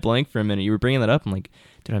bad blank for a minute. You were bringing that up. I'm like,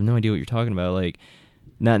 dude, I have no idea what you're talking about. Like,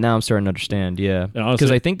 now I'm starting to understand. Yeah,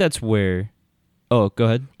 because I think that's where. Oh, go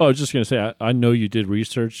ahead. Oh, I was just going to say, I know you did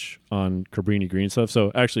research on Cabrini Green stuff.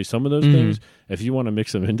 So actually some of those things, if you want to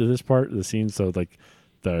mix them into this part of the scene, so like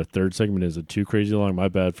the third segment isn't too crazy long, my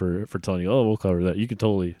bad for telling you, oh, we'll cover that. You can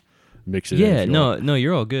totally mix it in. Yeah, no,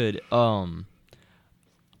 you're all good.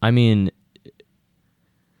 I mean,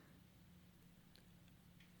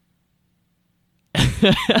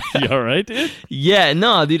 you all right, dude? Yeah,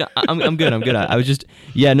 no, dude, I'm good. I was just,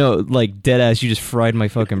 like, dead ass. You just fried my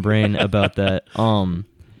fucking brain about that.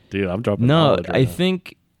 Dude, I'm dropping. No, I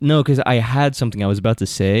think because I had something I was about to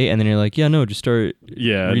say, and then you're like, just start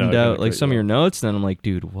reading out like some of your notes, and then I'm like,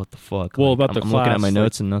 dude, what the fuck? Well, like, about I'm looking at my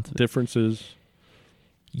notes and nothing. Differences.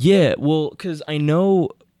 Yeah, well, because I know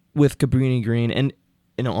with Cabrini Green and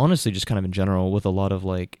honestly, just kind of in general with a lot of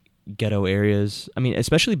like ghetto areas. I mean,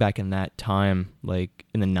 especially back in that time, like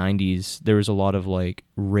in the 90s, there was a lot of like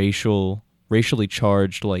racially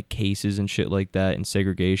charged like cases and shit like that and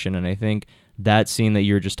segregation. And I think that scene that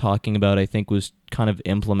you were just talking about, I think was kind of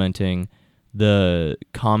implementing the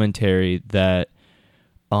commentary that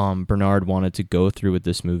Bernard wanted to go through with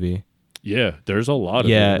this movie. Yeah, there's a lot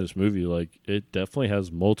of it in this movie. Like, it definitely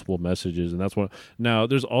has multiple messages, and that's one. Now,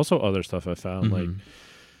 there's also other stuff I found, like,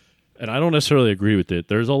 and I don't necessarily agree with it.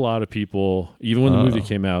 There's a lot of people, even when the movie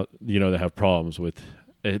came out, that have problems with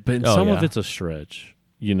it, but some of it's a stretch.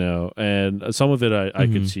 you know, and some of it I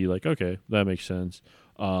could see like, okay, that makes sense.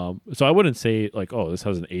 So I wouldn't say like, oh, this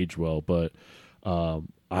hasn't aged well, but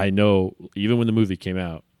I know even when the movie came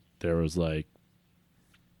out, there was like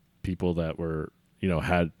people that were, you know,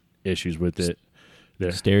 had issues with it.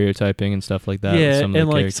 Stereotyping and stuff like that. Yeah, with some of and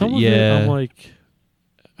the like characters. some of it, I'm like,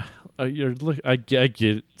 I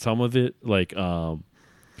get some of it, like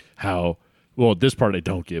how. Well, this part I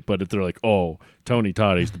don't get, but if they're like, "Oh, Tony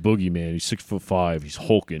Todd, he's the boogeyman. He's 6'5". He's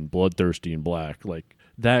hulking, bloodthirsty, and black," like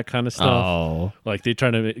that kind of stuff. Oh, Like they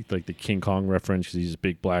try to make like the King Kong reference because he's a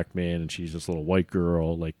big black man and she's this little white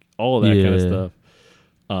girl, like all of that kind of stuff.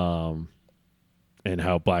 And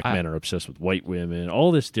how black men are obsessed with white women,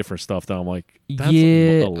 all this different stuff that I'm like, that's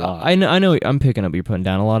a lot. I know. I'm picking up what you're putting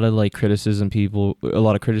down. A lot of criticisms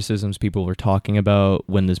people were talking about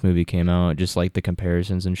when this movie came out, just like the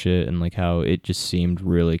comparisons and shit, and like how it just seemed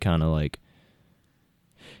really kind of like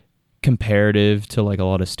comparative to like a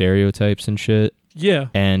lot of stereotypes and shit. Yeah.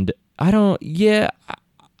 And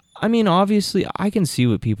I mean, obviously, I can see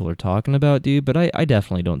what people are talking about, dude, but I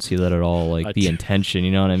definitely don't see that at all, like, the intention,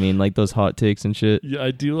 you know what I mean? Like, those hot takes and shit. Yeah,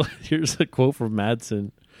 I do. Here's a quote from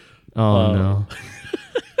Madsen. Oh, no.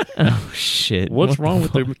 Oh, shit. What's wrong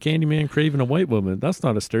with the Candyman craving a white woman? That's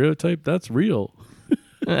not a stereotype. That's real.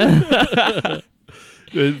 But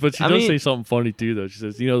she does say something funny, too, though. She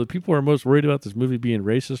says, you know, the people who are most worried about this movie being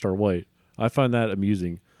racist are white. I find that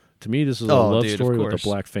amusing. To me, this is a love story with a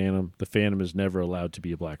black Phantom. The Phantom is never allowed to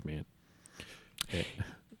be a black man. Yeah.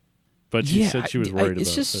 But she said she was worried about it.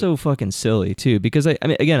 It's just so fucking silly, too, because, I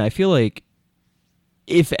mean, again, I feel like,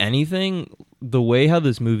 if anything, the way how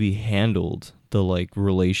this movie handled the, like,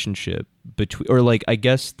 relationship between, or, like, I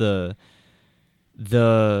guess the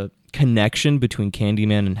connection between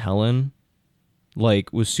Candyman and Helen,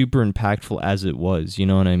 like, was super impactful as it was, you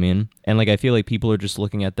know what I mean? And, like, I feel like people are just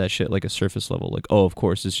looking at that shit like a surface level, like, oh, of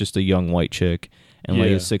course, it's just a young white chick and like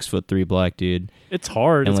a 6'3" black dude. It's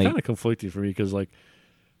hard. And, it's like, kind of conflicting for me because, like,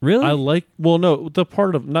 really, I like, well, no, the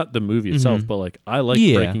part of not the movie itself, but like I like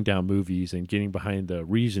breaking down movies and getting behind the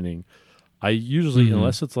reasoning. I usually,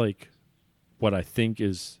 unless it's like what I think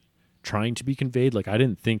is trying to be conveyed, like I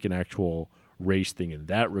didn't think an actual race thing in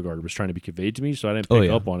that regard was trying to be conveyed to me, so I didn't pick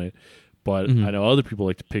up on it. But I know other people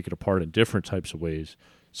like to pick it apart in different types of ways.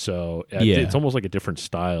 So it's almost like a different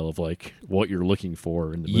style of like what you're looking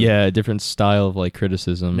for in the movie. Yeah, a different style of like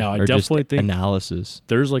criticism. Now, I or definitely just think analysis.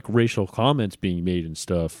 There's like racial comments being made and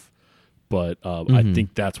stuff, but I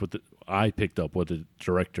think that's what I picked up what the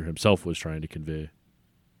director himself was trying to convey.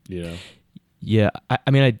 You know? Yeah,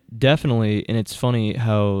 I mean, I definitely, and it's funny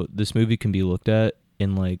how this movie can be looked at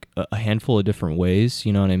in like a handful of different ways.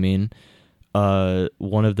 You know what I mean?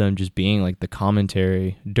 One of them just being like the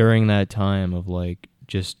commentary during that time of like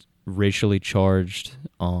just racially charged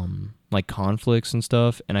like conflicts and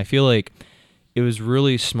stuff. And I feel like it was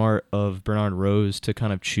really smart of Bernard Rose to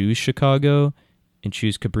kind of choose Chicago and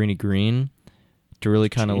choose Cabrini Green to really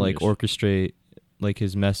kind of like orchestrate like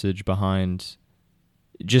his message behind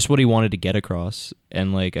just what he wanted to get across.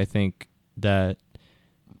 And like I think that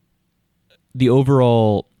the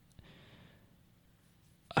overall,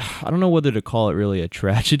 I don't know whether to call it really a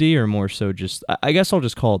tragedy or more so just, I guess I'll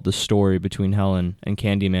just call it the story between Helen and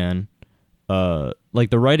Candyman. Like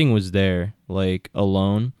the writing was there, like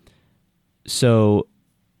alone. So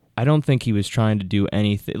I don't think he was trying to do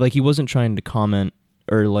anything. Like he wasn't trying to comment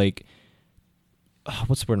or like,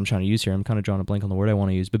 what's the word I'm trying to use here? I'm kind of drawing a blank on the word I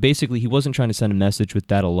want to use. But basically he wasn't trying to send a message with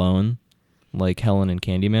that alone, like Helen and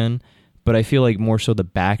Candyman. But I feel like more so the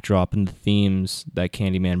backdrop and the themes that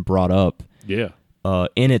Candyman brought up. Yeah.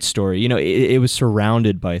 In its story, you know, it was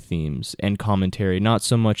surrounded by themes and commentary, not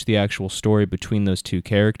so much the actual story between those two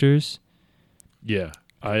characters. Yeah,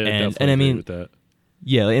 I definitely agree with that.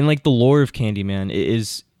 Yeah, and like the lore of Candyman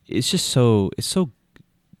it's so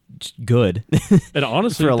good. And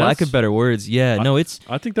honestly, for a lack of better words, I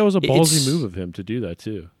think that was a ballsy move of him to do that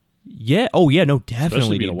too. Yeah. Oh yeah. No,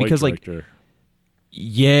 definitely, being a white because director. Like,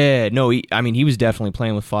 yeah, no, he was definitely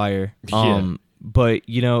playing with fire. Yeah. But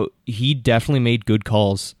you know, he definitely made good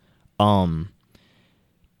calls. Because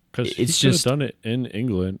he could have done it in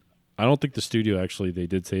England. I don't think the studio actually. They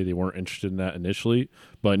did say they weren't interested in that initially,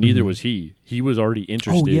 but neither was he. He was already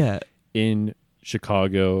interested in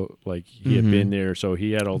Chicago. Like he had been there, so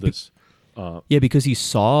he had all this. Because he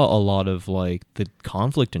saw a lot of like the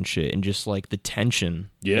conflict and shit, and just like the tension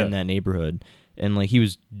in that neighborhood, and like he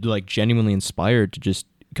was like genuinely inspired to just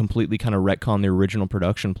completely kind of retcon the original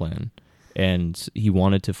production plan. And he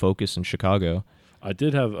wanted to focus in Chicago. I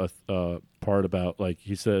did have a part about, like,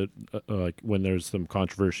 he said, like, when there's some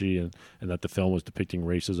controversy and that the film was depicting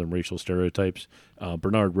racism, racial stereotypes,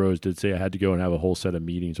 Bernard Rose did say I had to go and have a whole set of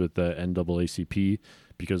meetings with the NAACP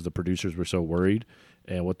because the producers were so worried.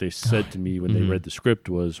 And what they said to me when they read the script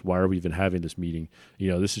was, why are we even having this meeting?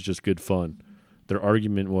 You know, this is just good fun. Their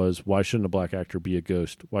argument was, why shouldn't a black actor be a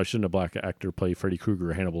ghost? Why shouldn't a black actor play Freddy Krueger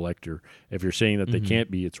or Hannibal Lecter? If you're saying that they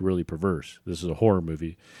can't be, it's really perverse. This is a horror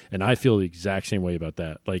movie. And I feel the exact same way about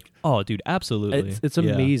that. Like, oh, dude, absolutely. It's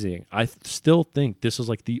amazing. I still think this is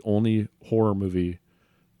like the only horror movie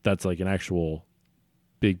that's like an actual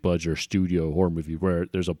big budget or studio horror movie where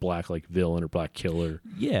there's a black like villain or black killer.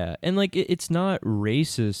 Yeah, and like it's not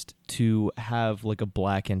racist to have like a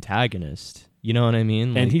black antagonist. You know what I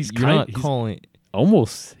mean? Like, And he's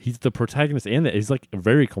the protagonist, and he's like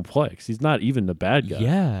very complex. He's not even the bad guy.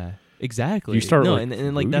 Yeah, exactly. You start, like,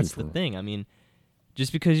 and like that's the rooting for thing. I mean,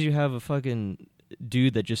 just because you have a fucking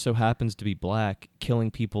dude that just so happens to be black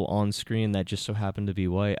killing people on screen that just so happen to be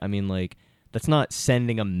white, I mean, like, that's not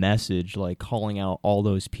sending a message, like calling out all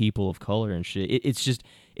those people of color and shit.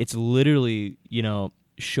 It's literally, you know,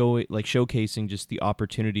 showcasing just the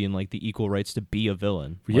opportunity and like the equal rights to be a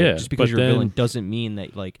villain. Like, Yeah, just because but you're a then- villain doesn't mean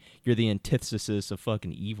that like you're the antithesis of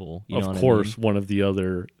fucking evil. You know Of what course, I mean? one of the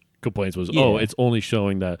other complaints was, Yeah. it's only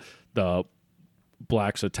showing that the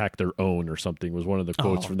blacks attack their own or something, was one of the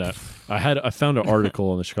quotes from that. I found an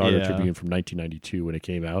article in the Chicago Yeah. Tribune from 1992 when it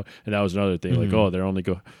came out, and that was another thing, like, they're only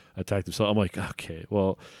go attack themselves. I'm like, okay,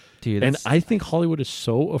 well, Dude, and that's- I think Hollywood is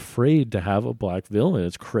so afraid to have a black villain.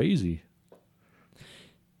 It's crazy.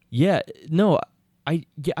 Yeah, no, I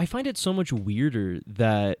find it so much weirder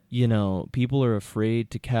that, you know, people are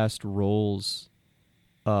afraid to cast roles,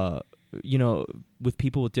 you know, with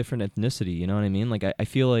people with different ethnicity. You know what I mean? Like, I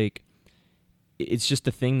feel like it's just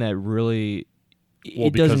a thing that really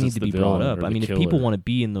it because doesn't need it's to the be brought villain up. or I the mean, if killer. people want to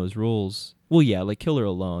be in those roles, well, yeah, like Killer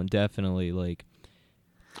Alone, definitely. Like,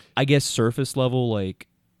 I guess surface level like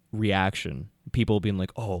reaction, people being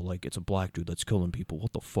like, oh, like it's a black dude that's killing people.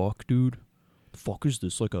 What the fuck, dude? The fuck is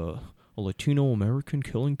this? Like a Latino American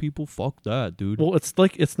killing people? Fuck that, dude. Well,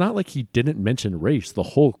 it's not like he didn't mention race. The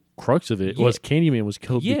whole crux of it was Candyman was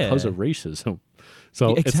killed because of racism. So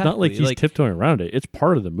Yeah, it's not like exactly. he's Like- tiptoeing around it. It's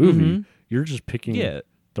part of the movie. Mhm. You're just picking Yeah.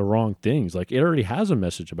 the wrong things. Like, it already has a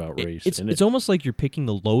message about race. It's and it's almost like you're picking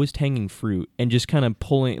the lowest hanging fruit and just kind of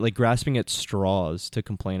pulling, like grasping at straws to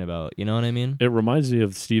complain about. You know what I mean? it reminds me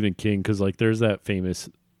of Stephen King, because like there's that famous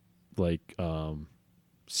like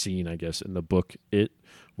scene, I guess, in the book It,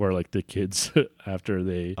 where like the kids after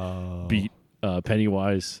they beat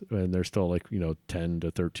Pennywise and they're still like, you know, 10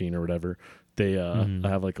 to 13 or whatever, they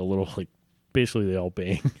have like a little, like, basically they all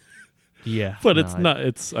bang. Yeah, But no, it's not.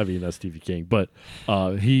 It's. I mean, that's Stephen King. But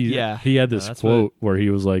he Yeah. he had this that's quote where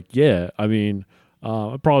he was like, "Yeah, I mean,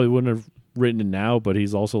 I probably wouldn't have written it now, but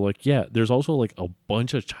he's also like, yeah, there's also like a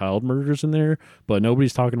bunch of child murders in there, but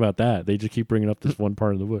nobody's talking about that. They just keep bringing up this one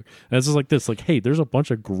part of the book, and it's just like this, like, hey, there's a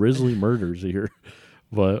bunch of grisly murders here,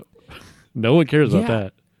 but no one cares about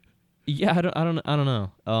that. Yeah, I don't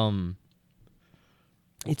know.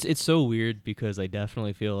 It's so weird because I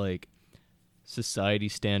definitely feel like society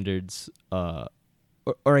standards, or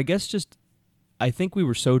I guess just, I think we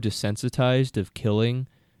were so desensitized of killing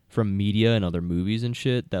from media and other movies and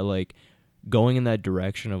shit that like going in that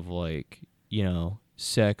direction of like, you know,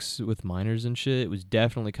 sex with minors and shit, it was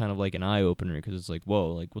definitely kind of like an eye opener because it's like,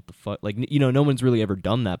 whoa, like what the fuck, like, you know, no one's really ever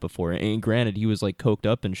done that before. And granted, he was like coked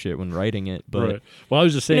up and shit when writing it, but Right. Well, I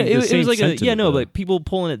was just saying, you know, the it was same like sentiment, though. like people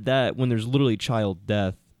pulling at that when there's literally child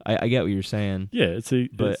death. I get what you're saying. Yeah, it's the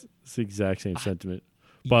exact same sentiment.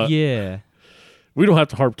 But yeah, we don't have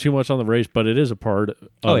to harp too much on the race, but it is a part.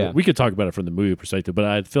 Oh, yeah. We could talk about it from the movie perspective, but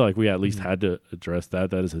I feel like we at least had to address that.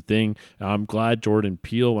 That is a thing. And I'm glad Jordan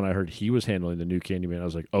Peele, when I heard he was handling the new Candyman, I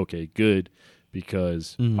was like, okay, good,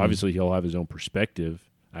 because obviously he'll have his own perspective,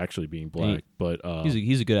 actually being black. But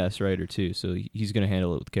he's a good ass writer too, so he's gonna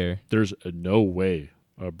handle it with care. there's no way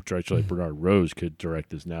a director like Bernard Rose could direct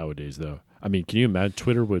this nowadays, though. I mean, can you imagine?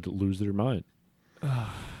 Twitter would lose their mind.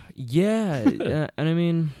 Yeah, and I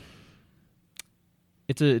mean,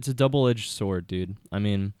 it's a double-edged sword, dude. I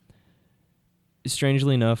mean,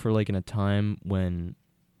 strangely enough, we're like in a time when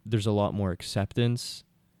there's a lot more acceptance,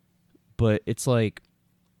 but it's like,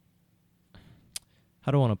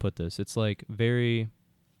 how do I want to put this? It's like very.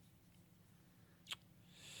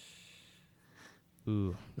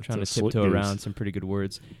 Ooh, I'm trying to a slick tiptoe goose. around some pretty good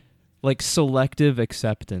words. Like selective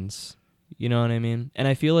acceptance. You know what I mean? And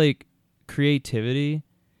I feel like creativity,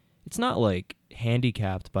 it's not like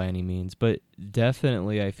handicapped by any means, but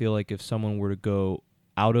definitely I feel like if someone were to go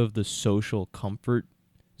out of the social comfort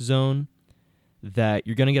zone, that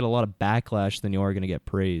you're gonna get a lot of backlash than you are gonna get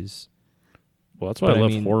praise. Well, that's why But I I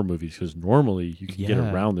love mean- horror movies, because normally you can get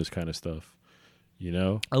Yeah. around this kind of stuff. You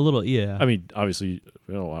know, A little, yeah. I mean, obviously,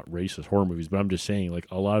 we don't want racist horror movies, but I'm just saying, like,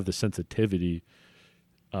 a lot of the sensitivity,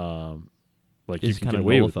 like, you Is can kinda get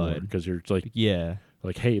away with nullified. because you're like, yeah,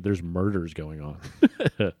 hey, there's murders going on.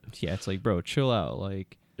 yeah. It's like, bro, chill out.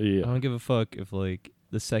 Like, I Yeah, don't give a fuck if like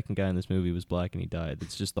the second guy in this movie was black and he died.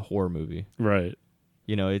 It's just the horror movie. right.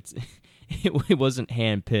 You know, it's it wasn't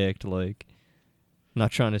handpicked. Like, I'm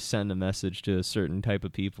not trying to send a message to a certain type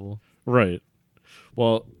of people. Right.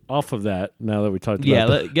 Well, off of that, now that we talked Yeah,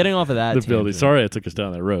 about getting off of that. the building. tangent. Sorry I took us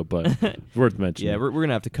down that road, but it's worth mentioning. Yeah, we're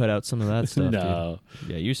gonna have to cut out some of that stuff. No. Dude.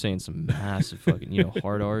 Yeah, you're saying some massive fucking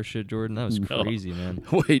hard R shit, Jordan. That was No. crazy, man.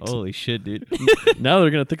 Wait. Holy shit, dude. Now they're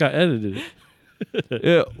going to think I edited it.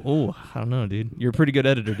 Yeah. Oh, I don't know, dude. You're a pretty good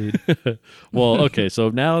editor, dude. Well, okay, so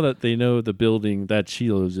now that they know the building that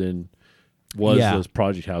she lives in was Yeah. this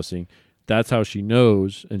project housing, that's how she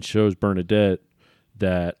knows and shows Bernadette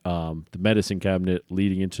that the medicine cabinet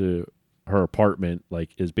leading into her apartment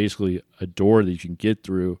is basically a door that you can get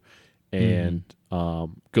through and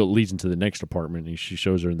leads into the next apartment. And she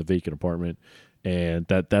shows her in the vacant apartment, and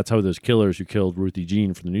that's how those killers who killed Ruthie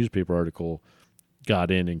Jean from the newspaper article got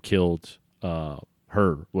in and killed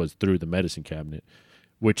her, was through the medicine cabinet,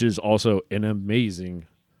 which is also an amazing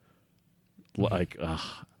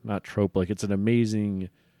not trope, it's an amazing,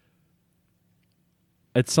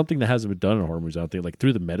 it's something that hasn't been done in horror movies. I don't think,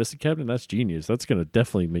 through the medicine cabinet. That's genius. That's gonna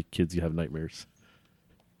definitely make kids have nightmares.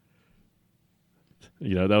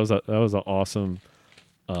 You know, that was an awesome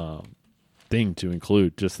thing to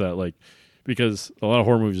include. Just that, because a lot of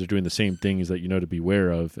horror movies are doing the same things that to be aware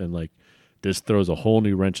of, and this throws a whole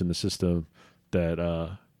new wrench in the system that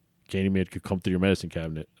Candyman could come through your medicine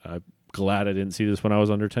cabinet. I'm glad I didn't see this when I was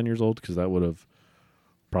under 10 years old, because that would have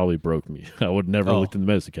probably broke me. I would never looked in the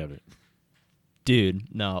medicine cabinet. Dude,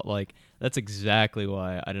 no, that's exactly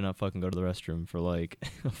why I did not fucking go to the restroom for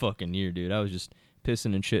a fucking year, dude. I was just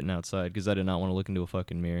pissing and shitting outside because I did not want to look into a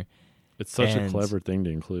fucking mirror. It's such a clever thing to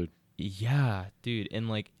include. Yeah, dude, and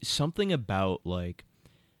something about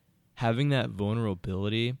having that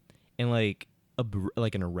vulnerability and in a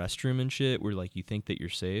restroom and shit where you think that you're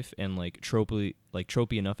safe, and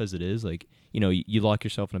tropey enough as it is, you lock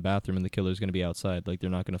yourself in a bathroom and the killer's gonna be outside, they're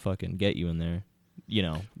not gonna fucking get you in there.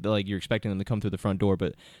 You're expecting them to come through the front door,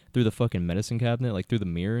 but through the fucking medicine cabinet, through the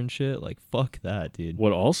mirror and shit, fuck that, dude.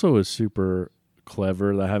 What also is super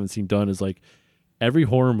clever that I haven't seen done is every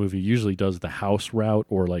horror movie usually does the house route,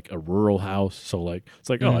 or a rural house. So it's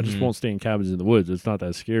I just won't stay in cabins in the woods. It's not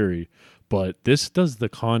that scary. But this does the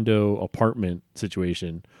condo apartment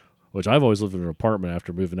situation, which I've always lived in an apartment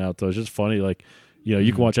after moving out. So it's just funny,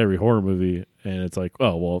 you can watch every horror movie and it's oh,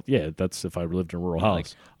 well, yeah, that's if I lived in a rural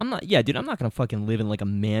house. I'm not going to fucking live in a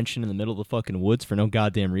mansion in the middle of the fucking woods for no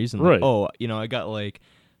goddamn reason. Right. I got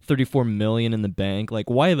 $34 million in the bank.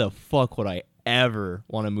 Why the fuck would I ever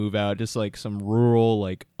want to move out? Just some rural,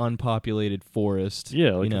 unpopulated forest.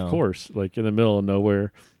 Yeah, of course, in the middle of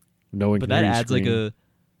nowhere, no one But can that hear you adds scream.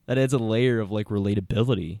 that adds a layer of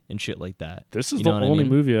relatability and shit like that. This is You the know what I only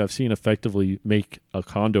mean? movie I've seen effectively make a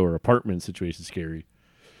condo or apartment situation scary.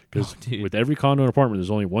 Because dude. with every condo and apartment,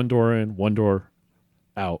 there's only one door in, one door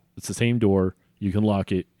out. It's the same door. You can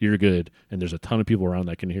lock it. You're good. And there's a ton of people around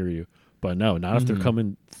that can hear you. But no, not if they're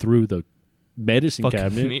coming through the medicine Fucking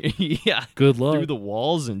cabinet. yeah. Good luck. Through the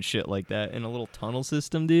walls and shit like that in a little tunnel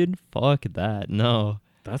system, dude. Fuck that. No.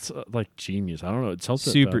 That's genius. I don't know. It's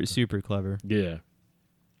something Super clever. Yeah.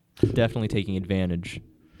 Definitely taking advantage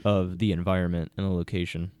of the environment and the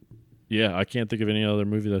location. Yeah, I can't think of any other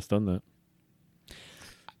movie that's done that.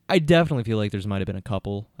 I definitely feel like there's might have been a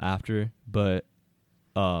couple after, but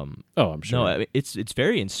I'm sure. no, I mean, it's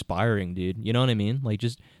very inspiring, dude. You know what I mean?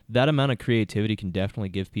 Just that amount of creativity can definitely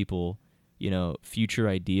give people, future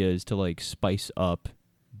ideas to spice up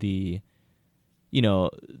the,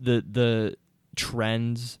 the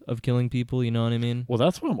trends of killing people. You know what I mean? Well,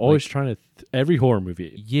 that's what I'm always trying to. Every horror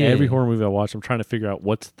movie, Yeah. every horror movie I watch, I'm trying to figure out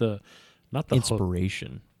what's the, not the hook,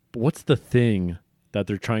 Inspiration. but what's the thing that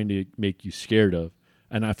they're trying to make you scared of.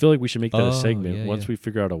 And I feel like we should make that a segment yeah, once yeah. we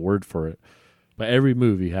figure out a word for it. But every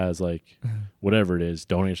movie has whatever it is.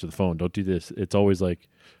 Don't answer the phone. Don't do this. It's always it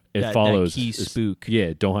That follows. key it's- spook.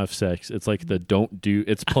 Yeah, don't have sex. It's the don't do.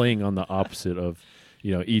 It's playing on the opposite of,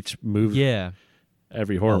 each movie. Yeah.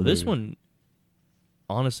 Every horror movie. This one,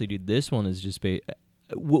 honestly, dude, this one is just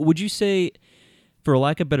would you say, for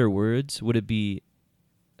lack of better words, would it be?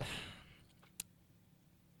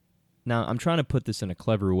 Now, I'm trying to put this in a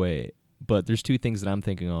clever way, but there's two things that I'm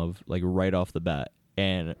thinking of, right off the bat.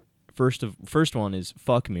 And first one is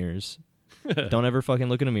fuck mirrors. Don't ever fucking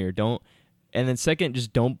look in a mirror. Don't. And then second,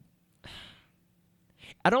 just don't.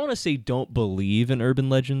 I don't want to say don't believe in urban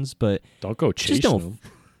legends, but Don't go just chasing don't. them.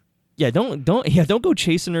 Yeah, don't go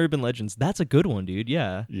chasing urban legends. That's a good one, dude.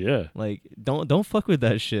 Yeah. Yeah. Like don't fuck with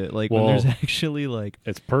that shit. Like Well, when there's actually like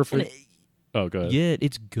It's perfect. Oh, go ahead. yeah,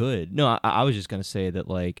 it's good. No, I was just gonna say that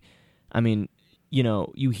like, I mean, you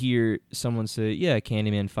know, you hear someone say, yeah,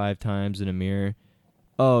 Candyman 5 times in a mirror.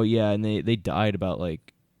 Oh yeah, and they died about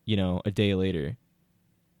like, you know, a day later.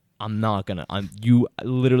 You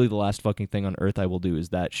literally the last fucking thing on earth I will do is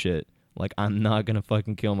that shit. Like I'm not gonna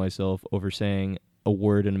fucking kill myself over saying a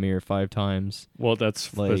word in a mirror 5 times. Well,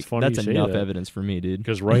 that's Like funny that's you say enough that. evidence for me, dude.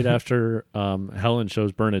 Because right after Helen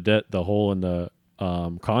shows Bernadette the hole in the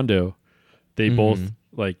condo, they both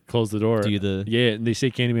like close the door. Do the- yeah, and they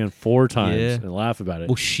say Candyman 4 times Yeah. and laugh about it.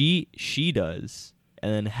 Well, she does,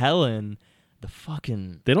 and then Helen, the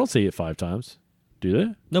fucking They don't say it 5 times, do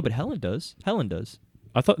they? no, but Helen does.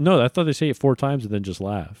 I thought they say it 4 times and then just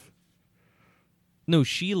laugh. No,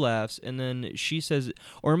 she laughs, and then she says,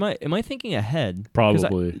 or am I thinking ahead? 'Cause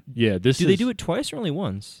Probably. Yeah. This Do is they do it twice or only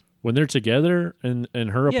once? when they're together in her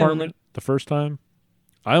Yeah, when apartment the first time.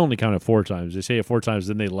 I only counted 4 times. They say it 4 times,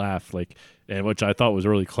 then they laugh, like, and which I thought was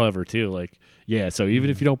really clever too. Like, yeah. So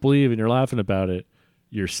even if you don't believe and you're laughing about it,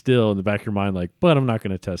 you're still in the back of your mind like, but I'm not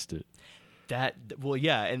going to test it. Well,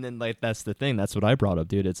 yeah, and then like that's the thing. That's what I brought up,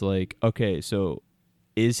 dude. It's like, okay, so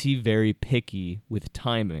is he very picky with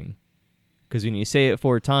timing? Because when you say it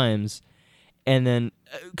 4 times, and then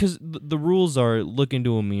because the rules are look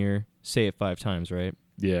into a mirror, say it 5 times, right?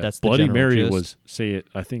 Yeah. That's the Bloody general Mary gist. was say it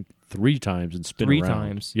I think 3 times and spin 3 around.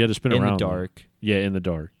 times. You had to spin in around the though. dark. Yeah, in the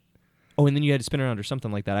dark. Oh, and then you had to spin around or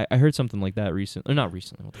something like that. I heard something like that recently. Or not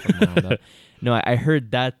recently. What the fuck am I on about? No, I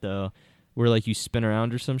heard that though, where like you spin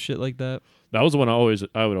around or some shit like that. That was the one I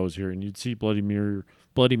would always hear, and you'd see Bloody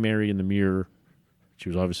Mary in the mirror. She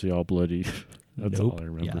was obviously all bloody. That's Nope. all I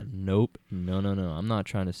remember. Yeah, nope. No. I'm not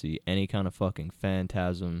trying to see any kind of fucking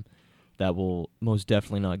phantasm that will most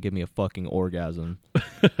definitely not give me a fucking orgasm.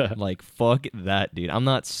 Like, fuck that, dude. I'm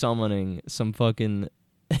not summoning some fucking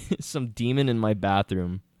some demon in my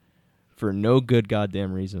bathroom for no good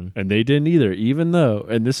goddamn reason. And they didn't either, even though,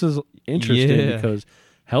 and this is interesting Yeah. because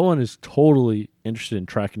Helen is totally interested in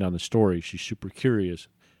tracking down the story. She's super curious.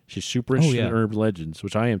 She's super interested yeah. in urban legends,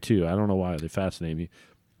 which I am too. I don't know why they fascinate me.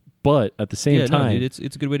 But at the same Yeah, time, no, dude,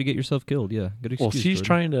 it's a good way to get yourself killed. Yeah, good excuse. well, she's Jordan.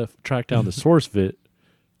 trying to track down the source of it,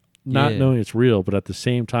 not Yeah. knowing it's real, but at the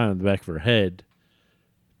same time, in the back of her head,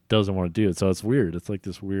 doesn't want to do it. So it's weird. It's like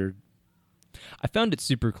this weird. I found it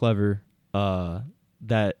super clever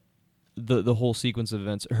that the whole sequence of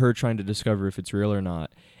events, her trying to discover if it's real or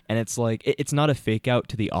not, and it's like it's not a fake out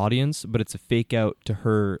to the audience, but it's a fake out to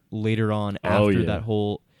her later on after yeah. that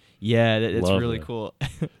whole. Yeah, it's Love really that. cool.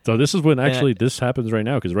 So this is when actually this happens right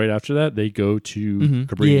now, because right after that they go to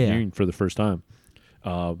Cabrini Yeah. Union for the first time,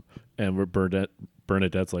 and we're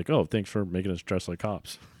Bernadette's like, "Oh, thanks for making us dress like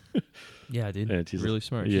cops." Yeah, dude, And she's really like-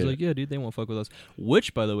 smart. yeah. She's like, yeah, dude, they won't fuck with us.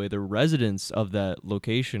 Which, by the way, the residents of that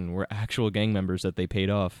location were actual gang members that they paid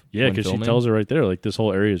off. Yeah, when because she filming. tells her right there, like, this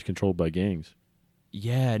whole area is controlled by gangs.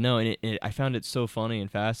 Yeah, no, and I found it so funny and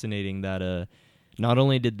fascinating that not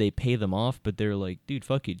only did they pay them off, but they're like, dude,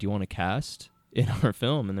 fuck it, do you want to cast in our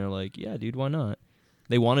film? And they're like, yeah, dude, why not?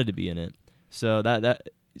 They wanted to be in it. So that They had 'em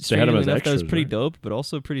strangely as enough, that was extras, pretty right? dope, but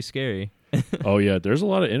also pretty scary. Oh yeah, there's a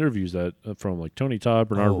lot of interviews that from like Tony Todd,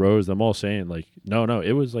 Bernard Oh. Rose, them all saying like, no,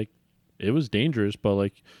 it was dangerous, but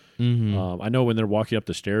like, I know when they're walking up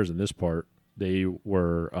the stairs in this part, they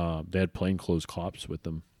were they had plainclothes cops with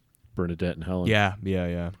them, Bernadette and Helen.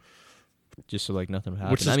 Yeah. Just so like nothing would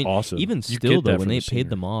happen. Which is I mean, awesome. even You still get that though, when from they the paid singer.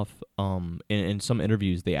 them off, in some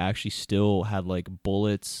interviews, they actually still had like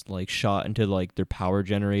bullets like shot into like their power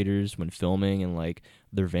generators when filming and like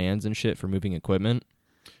their vans and shit for moving equipment.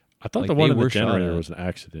 I thought Like, the one they in the were shot generator at. was an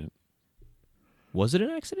accident. Was it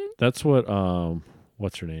an accident? That's what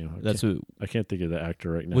what's her name? That's what. I can't think of the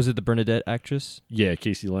actor right now. Was it the Bernadette actress? Yeah,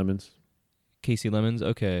 Casey Lemons. Casey Lemons?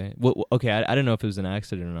 Okay. Well, okay, I didn't know if it was an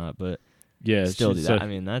accident or not, but Yeah, still, she dude, said- I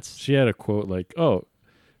mean, that's... she had a quote like, "Oh,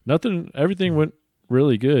 everything went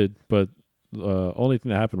really good, but only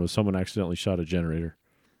thing that happened was someone accidentally shot a generator."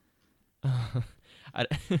 I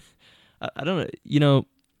don't know. You know,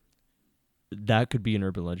 that could be an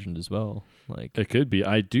urban legend as well. Like, It could be.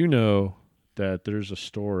 I do know that there's a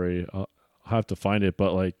story. I'll have to find it,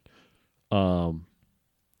 but like, in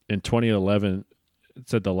 2011, it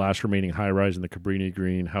said the last remaining high-rise in the Cabrini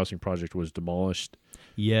Green housing project was demolished,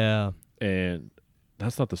 yeah. and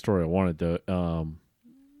that's not the story I wanted. To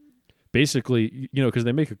basically, because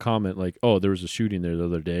they make a comment like, "Oh, there was a shooting there the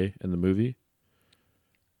other day" in the movie.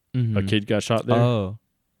 A kid got shot there. Oh,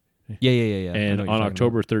 yeah. I And know what you're on talking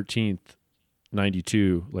October 13th,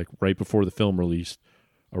 92, like right before the film released,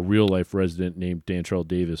 a real life resident named Dantrell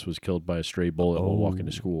Davis was killed by a stray bullet while walking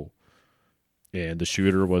to school. And the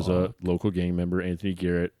shooter was a local gang member, Anthony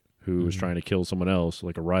Garrett, who was trying to kill someone else,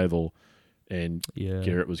 like a rival. And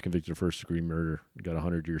Garrett was convicted of first degree murder, got a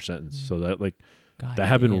 100-year sentence. So that that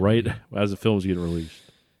happened right as the film was getting released.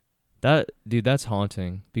 That's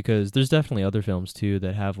haunting, because there's definitely other films too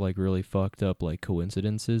that have like really fucked up like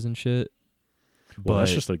coincidences and shit. Well,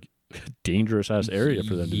 that's just like a dangerous ass area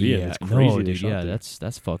for them to be in. It's crazy. No, dude,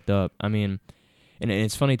 that's fucked up. I mean, and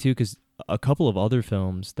it's funny too, because a couple of other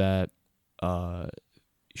films that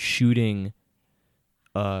shooting,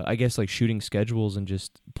 I guess like shooting schedules and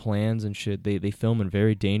just plans and shit, they film in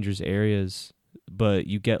very dangerous areas, but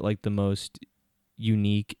you get like the most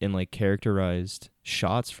unique and like characterized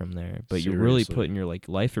shots from there, but you're really putting your like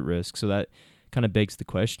life at risk. So that kind of begs the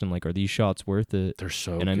question, like, are these shots worth it? They're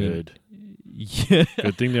so and good. Yeah,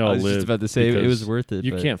 good thing they all live. I was just about to say it was worth it.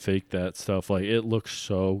 You can't fake that stuff. Like, it looks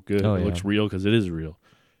so good. Oh, it looks real because it is real.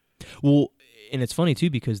 Well, and it's funny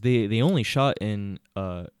too, because they only shot in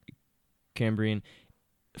Cambrian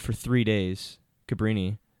for 3 days.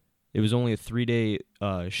 Cabrini, it was only a 3-day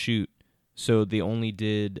shoot, so they only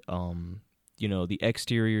did the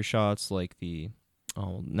exterior shots, like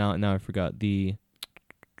now I forgot the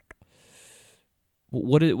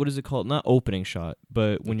what is it called? Not opening shot,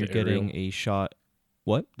 but when you're getting a shot.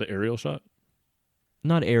 What? The aerial shot?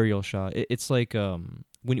 Not aerial shot. It's like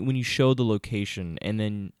when you show the location and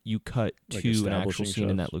then you cut like to an actual scene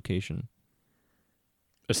in that location.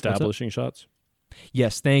 Establishing shots?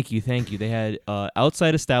 Yes, thank you. They had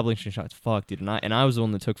outside establishing shots. Fuck, dude. And I was the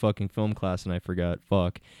one that took fucking film class and I forgot.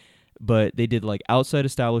 Fuck. But they did like outside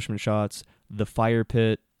establishment shots, the fire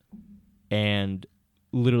pit, and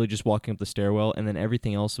literally just walking up the stairwell, and then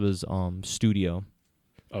everything else was studio.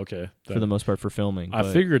 Okay. For the most part for filming. I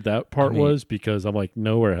figured that part was because I'm like,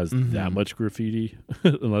 nowhere has that much graffiti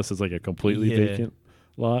unless it's like a completely vacant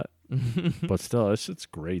lot. But still, it's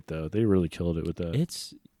great though. They really killed it with that.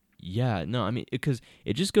 I mean, because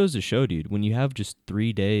it just goes to show, dude, when you have just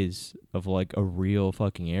 3 days of like a real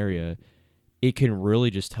fucking area, it can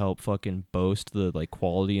really just help fucking boast the like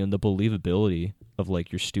quality and the believability of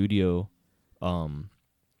like your studio,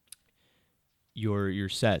 your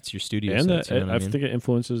sets, your studio and sets. I think it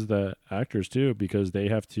influences the actors too, because they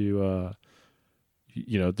have to,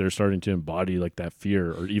 they're starting to embody like that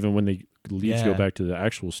fear, or even when they go back to the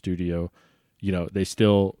actual studio, they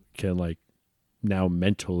still can like now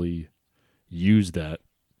mentally use that.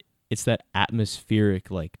 It's that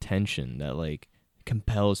atmospheric like tension that like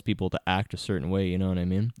compels people to act a certain way, you know what I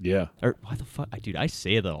mean? Yeah. Or why the fuck, dude? I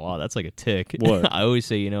say that a lot. That's like a tick. What? I always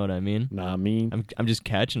say, you know what I mean? Nah, I mean. I'm just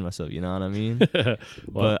catching myself. You know what I mean?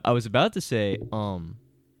 But I was about to say,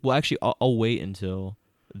 well, actually, I'll wait until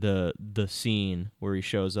the scene where he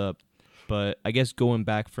shows up. But I guess going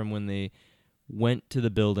back from when they went to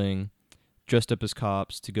the building, dressed up as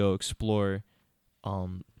cops to go explore,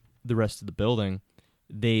 the rest of the building,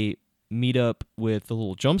 they meet up with the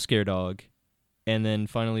little jump scare dog. And then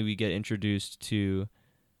finally we get introduced to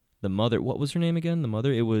the mother. What was her name again? The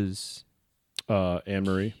mother? It was...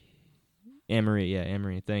 Anne-Marie. Anne-Marie, yeah,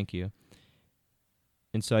 Anne-Marie, thank you.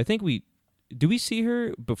 And so I think do we see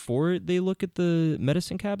her before they look at the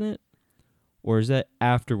medicine cabinet? Or is that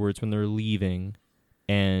afterwards when they're leaving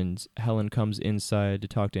and Helen comes inside to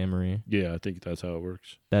talk to Anne-Marie? Yeah, I think that's how it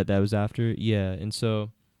works. That was after? Yeah, and so...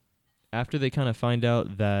 After they kind of find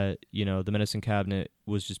out that, the medicine cabinet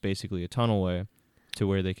was just basically a tunnelway to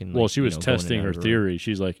where they can... Well, she was testing her theory.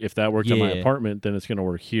 She's like, if that worked in my apartment, then it's going to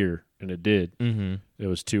work here. And it did. Mm-hmm. It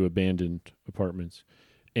was 2 abandoned apartments.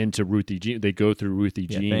 Into Ruthie Jean. They go through Ruthie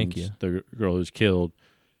Jeans, the girl who's killed.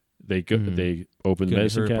 They go. Mm-hmm. They open the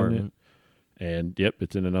medicine cabinet. Apartment. And, yep,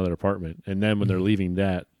 it's in another apartment. And then when they're leaving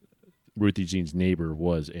that, Ruthie Jean's neighbor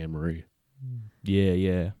was Anne-Marie.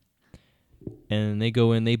 Yeah. And they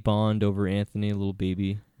go in, they bond over Anthony, little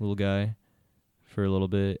guy, for a little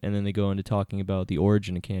bit, and then they go into talking about the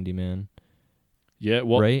origin of Candyman. Yeah,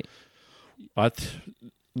 well, right?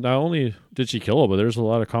 Not only did she kill him, but there's a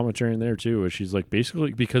lot of commentary in there too, where she's like,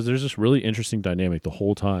 basically, because there's this really interesting dynamic the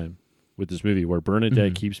whole time with this movie, where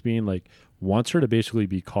Bernadette keeps being like, wants her to basically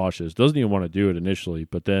be cautious, doesn't even want to do it initially,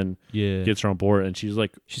 but then gets her on board, and she's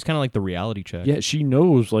like, she's kind of like the reality check. Yeah, she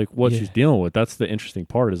knows like what she's dealing with. That's the interesting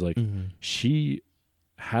part, is like she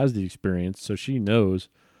has the experience, so she knows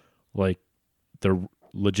like the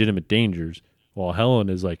legitimate dangers, while Helen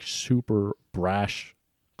is like super brash,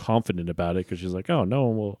 confident about it, because she's like, oh,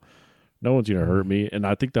 no one's gonna hurt me. And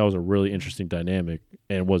I think that was a really interesting dynamic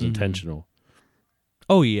and was intentional.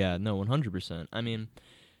 Oh yeah, no, 100%. I mean,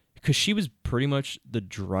 because she was pretty much the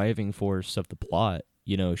driving force of the plot.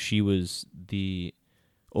 You know, she was the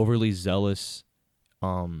overly zealous,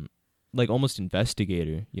 like almost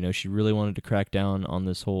investigator. You know, she really wanted to crack down on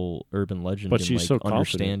this whole urban legend. But and, she's like, so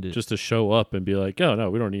understand confident it. just to show up and be like, "Oh no,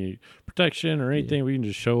 we don't need protection or anything. We can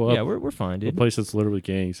just show up." Yeah, we're fine, A dude. place that's literally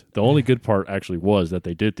gangs. The only good part actually was that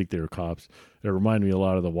they did think they were cops. It reminded me a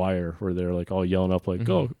lot of The Wire, where they're like all yelling up like,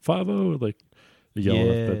 "Go 5-0," like yelling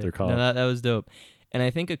up that they're cops. No, that was dope. And I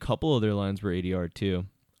think a couple of their lines were ADR too.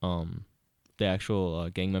 The actual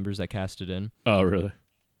gang members that cast it in. Oh, really?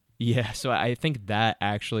 Yeah, so I think that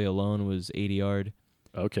actually alone was ADR'd.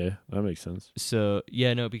 Okay, that makes sense. So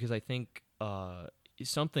yeah, no, because I think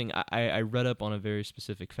something I read up on a very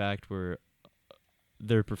specific fact where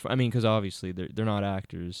they're I mean, because obviously they're not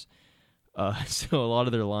actors, so a lot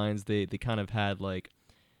of their lines they kind of had like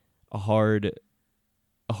a hard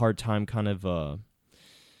time kind of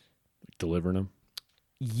Delivering them.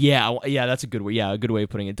 yeah, that's a good way. Yeah, a good way of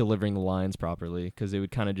putting it, delivering the lines properly, because it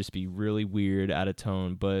would kind of just be really weird, out of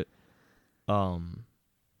tone. But I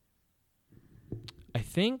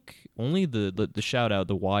think only the shout out,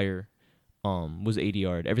 The Wire, was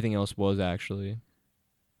ADR'd. Everything else was actually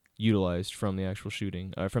utilized from the actual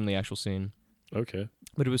shooting, from the actual scene. Okay.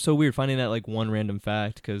 But it was so weird finding that like one random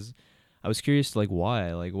fact, because I was curious like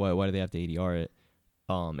why do they have to ADR it?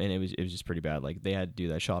 And it was just pretty bad. Like they had to do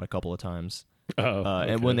that shot a couple of times. Oh,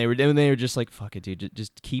 okay. And when they were just like, fuck it, dude,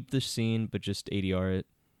 just keep the scene, but just ADR it.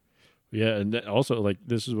 Yeah, and also like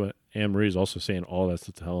this is what Anne Marie is also saying. All that's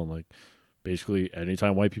to tell, and like basically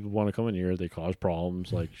anytime white people want to come in here, they cause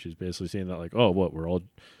problems. Like she's basically saying that like, oh, what we're all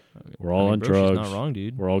on bro, drugs. She's not wrong,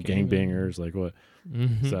 dude. We're all Gang gangbangers. Like what?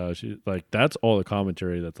 Mm-hmm. So she like that's all the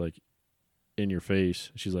commentary that's like in your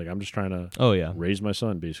face. She's like, I'm just trying to Oh yeah, raise my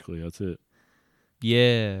son. Basically, that's it.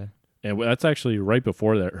 yeah. And that's actually right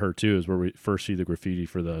before that. Her too is where we first see the graffiti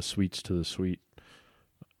for the sweets to the sweet.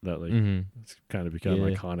 That like it's kind of become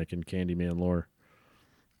iconic in Candyman lore.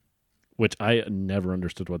 Which I never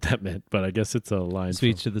understood what that meant, but I guess it's a line.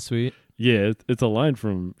 Sweets to the sweet. Yeah, it's a line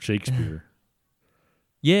from Shakespeare.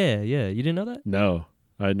 Yeah. You didn't know that? No,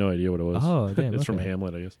 I had no idea what it was. Oh, damn. It's from okay.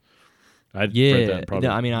 Hamlet, I guess. I'd Yeah, read that in probably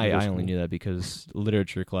no, I mean, middle I school. only knew that because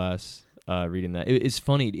literature class, reading that. It's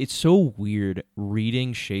funny. It's so weird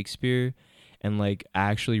reading Shakespeare and like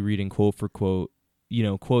actually reading quote for quote,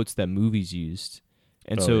 quotes that movies used.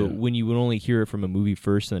 And so when you would only hear it from a movie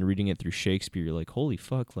first and then reading it through Shakespeare, you're like, holy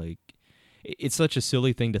fuck, like it's such a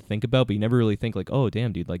silly thing to think about, but you never really think like, oh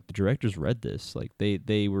damn, dude, like the directors read this, like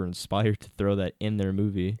they were inspired to throw that in their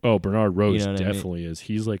movie. Oh, Bernard Rose You know what I mean? definitely is.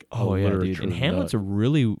 He's like Oh yeah, dude. literature And Hamlet's a nut.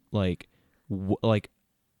 really like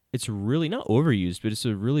it's really not overused, but it's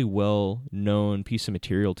a really well known piece of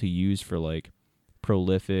material to use for like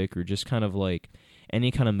prolific or just kind of like any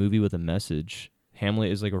kind of movie with a message.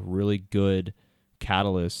 Hamlet is like a really good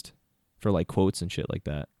catalyst for like quotes and shit like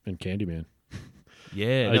that. And Candyman.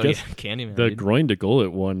 Yeah, I guess Candyman. The dude. groin to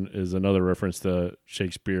gullet one is another reference to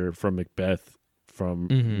Shakespeare from Macbeth, from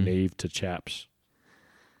knave to chaps.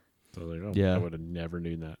 So like, oh, Yeah. I would have never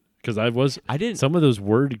known that. Because I didn't. some of those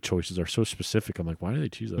word choices are so specific. I'm like, why do they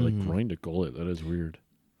choose that? Like groin to gullet, that is weird.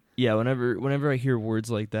 Yeah, whenever I hear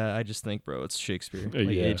words like that, I just think, bro, it's Shakespeare. Like,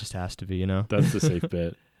 Yeah. It just has to be, you know. That's the safe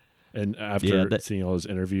bet. And after Yeah, seeing all his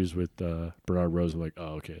interviews with Bernard Rose, I'm like,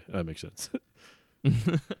 oh, okay, that makes sense.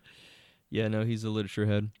 Yeah, no, he's a literature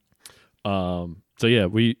head. So yeah,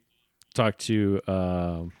 we talked to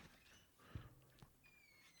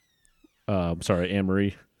Anne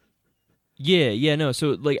Marie. Yeah, no.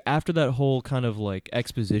 So like after that whole kind of like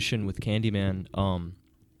exposition with Candyman,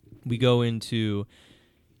 we go into,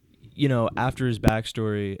 after his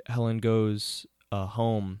backstory, Helen goes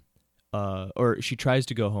home, or she tries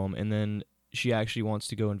to go home, and then she actually wants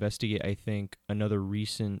to go investigate, I think, another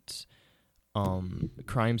recent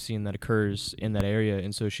crime scene that occurs in that area,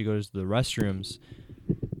 and so she goes to the restrooms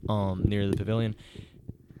near the pavilion,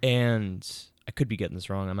 and I could be getting this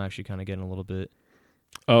wrong. I'm actually kind of getting a little bit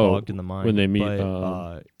bogged in the mind when they meet.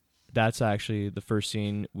 but, that's actually the first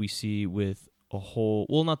scene we see with a whole,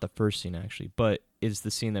 well, not the first scene actually, but is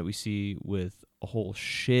the scene that we see with a whole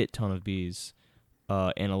shit ton of bees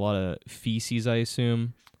and a lot of feces, I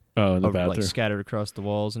assume, in the like bathroom, scattered across the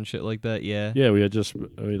walls and shit like that. Yeah, yeah.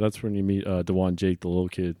 That's when you meet Dewan Jake, the little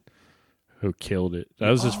kid who killed it. That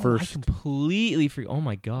was his first. I completely forgot. Oh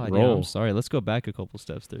my god, yeah, role. I'm sorry. Let's go back a couple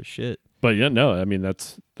steps there. Shit. But yeah, no, I mean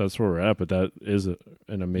that's where we're at. But that is an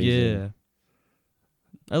amazing. Yeah,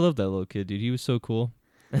 I love that little kid, dude. He was so cool.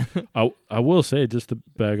 I will say, just to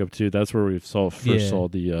back up too, that's where we saw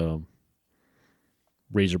the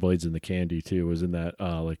razor blades and the candy too. Was in that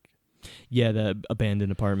like Yeah, the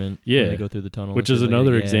abandoned apartment. Yeah. when they go through the tunnel. Which and is shit like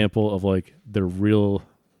another that, yeah. example of like the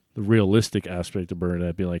realistic aspect of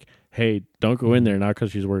Bernadette being like, hey, don't go in there, not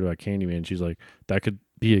because she's worried about Candyman. She's like, that could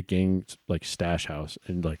be a gang like stash house,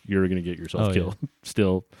 and like you're gonna get yourself Oh, killed.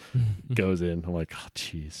 Still goes in. I'm like, oh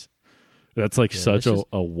jeez, that's like such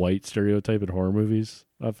a white stereotype in horror movies.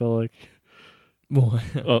 I feel like What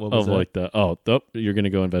was of that? like you're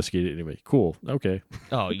gonna go investigate it anyway. Cool, okay,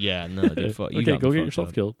 Oh yeah, no, dude. You okay, got go me get fucked yourself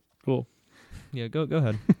up. killed. Cool. Yeah, go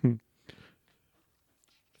ahead.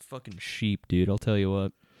 Fucking sheep, dude. I'll tell you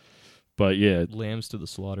what. But yeah, Lambs to the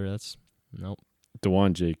slaughter. That's nope.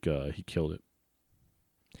 Dewan Jake, he killed it.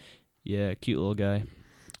 Yeah, cute little guy.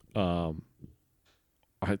 I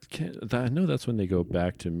know that's when they go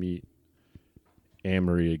back to meet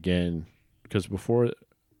Amory again, because before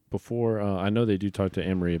I know they do talk to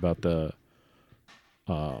Amory about the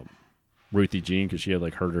Ruthie Jean, because she had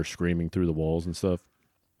like heard her screaming through the walls and stuff.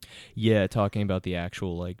 Yeah, talking about the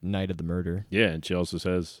actual like night of the murder. Yeah, and she also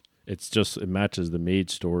says it matches the maid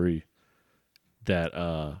story that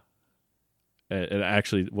it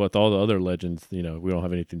actually, with all the other legends, we don't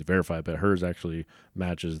have anything to verify, but hers actually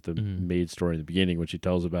matches the maid story in the beginning when she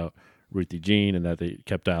tells about Ruthie Jean and that they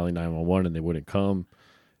kept dialing 911 and they wouldn't come.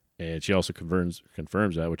 And she also confirms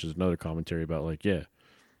that, which is another commentary about like, yeah,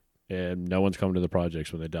 and no one's coming to the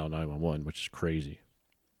projects when they dial 911, which is crazy.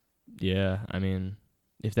 Yeah, I mean,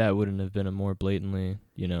 if that wouldn't have been a more blatantly,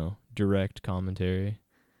 direct commentary,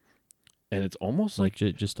 And it's almost like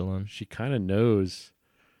just alone. she kind of knows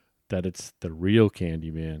that it's the real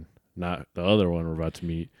Candyman, not the other one we're about to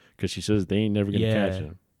meet, because she says they ain't never gonna catch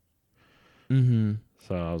him. Mm-hmm.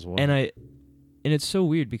 So I was wondering. And it's so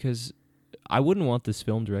weird because I wouldn't want this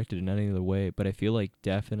film directed in any other way, but I feel like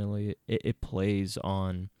definitely it plays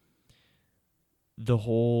on the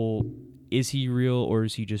whole, is he real or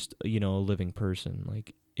is he just, a living person?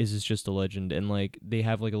 Like, is this just a legend? And like they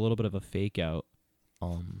have like a little bit of a fake out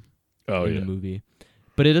in the movie.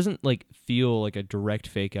 But it doesn't like feel like a direct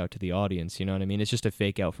fake out to the audience, you know what I mean? It's just a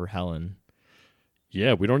fake out for Helen.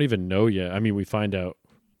 Yeah, we don't even know yet. I mean, we find out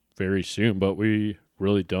very soon, but we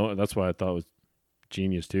really don't. And that's why I thought it was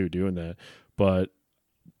genius too, doing that. But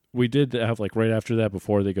we did have like right after that,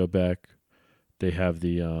 before they go back, they have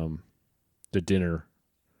the dinner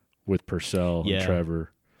with Purcell and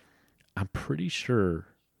Trevor. I'm pretty sure,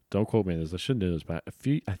 don't quote me on this, I shouldn't do this, but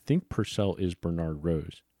I think Purcell is Bernard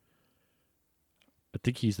Rose. I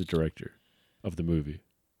think he's the director of the movie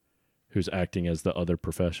who's acting as the other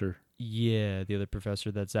professor. Yeah, the other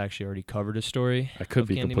professor that's actually already covered a story. I could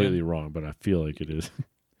be Candyman. completely wrong, but I feel like it is.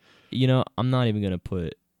 I'm not even going to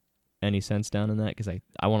put any sense down in that because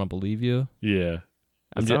I want to believe you. Yeah.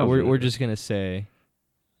 We're just going to say,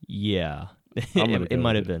 yeah. It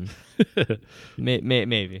might have been.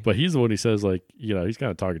 Maybe. But he's the one who says, like, he's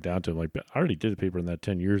kind of talking down to him. Like, I already did a paper on that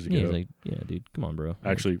 10 years ago. Yeah, he's like, yeah, dude, come on, bro.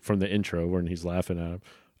 Actually, from the intro when he's laughing at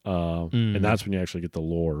him. And that's when you actually get the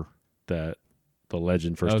lore that the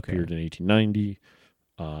legend first appeared in 1890.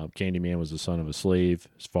 Candyman was the son of a slave.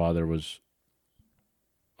 His father was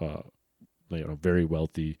very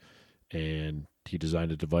wealthy, and he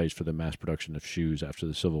designed a device for the mass production of shoes after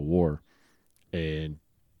the Civil War. And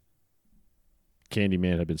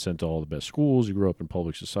Candyman had been sent to all the best schools. He grew up in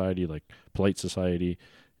public society, like polite society,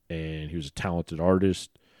 and he was a talented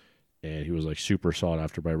artist, and he was like super sought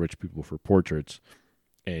after by rich people for portraits.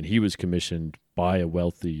 And he was commissioned by a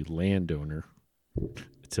wealthy landowner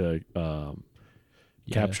to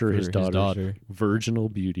capture his daughter's virginal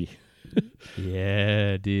beauty.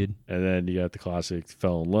 Yeah, dude. And then you got the classic,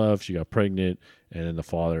 fell in love, she got pregnant, and then the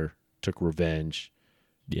father took revenge.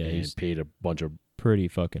 Yeah, and he's paid a bunch of pretty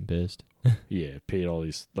fucking pissed. Yeah, paid all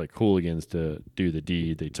these like hooligans to do the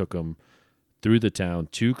deed. They took him through the town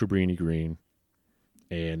to Cabrini Green,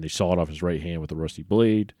 and they sawed off his right hand with a rusty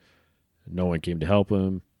blade. No one came to help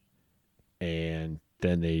him, and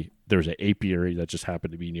then there's an apiary that just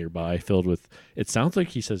happened to be nearby, filled with. It sounds like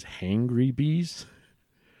he says hangry bees,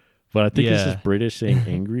 but I think it's just British saying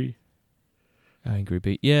angry. Angry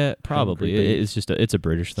bee. Yeah, probably. It's just it's a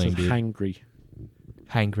British thing, dude.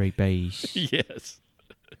 Hangry bees. Yes.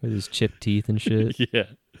 With his chipped teeth and shit.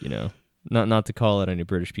 Yeah. Not to call out any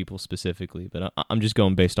British people specifically, but I'm just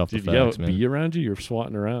going based off the facts, man. Bee around you? You're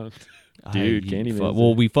swatting around. Dude, Candyman.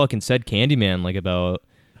 Well, we fucking said Candyman like about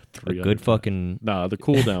a good fucking... Nah, the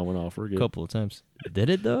cooldown went off. We're good. A couple of times. Did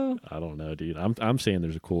it, though? I don't know, dude. I'm saying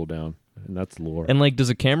there's a cooldown, and that's lore. And, like, does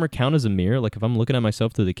a camera count as a mirror? Like, if I'm looking at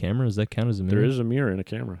myself through the camera, does that count as a mirror? There is a mirror in a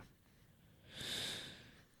camera.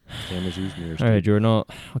 Cameras use mirrors. All right, Jordan, I'll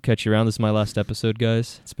catch you around. This is my last episode,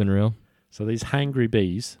 guys. It's been real. So these hangry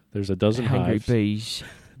bees, there's a dozen hives. Hangry bees.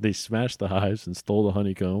 They smashed the hives and stole the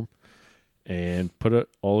honeycomb. and put it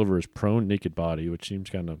all over his prone naked body, which seems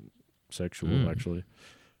kind of sexual, actually.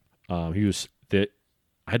 He was that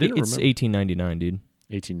I didn't It's remember 1899, dude.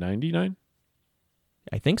 1899.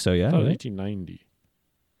 I think so. Yeah. I thought Right? 1890.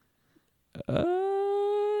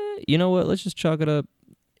 You know what? Let's just chalk it up.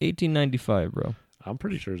 1895, bro. I'm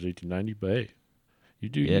pretty sure it's 1890, but hey, you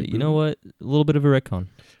do. Yeah. You know what? A little bit of a retcon.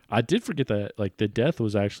 I did forget that. Like the death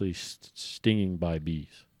was actually stinging by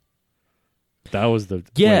bees. That was the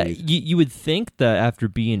Yeah. way- You would think that after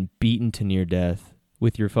being beaten to near death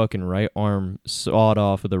with your fucking right arm sawed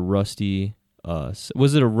off with a rusty,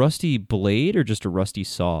 was it a rusty blade or just a rusty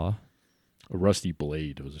saw? a rusty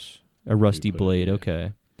blade was. A rusty put it, blade. yeah.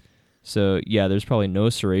 Okay. So yeah, there's probably no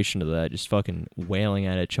serration to that. Just fucking wailing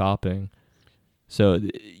at it, chopping. So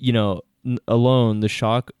alone the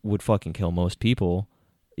shock would fucking kill most people.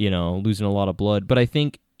 Losing a lot of blood. But I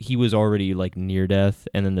think he was already like near death,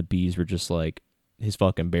 and then the bees were just like his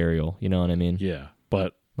fucking burial. You know what I mean? Yeah,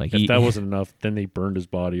 but Like if that wasn't enough, then they burned his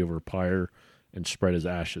body over a pyre and spread his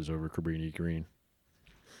ashes over Cabrini Green.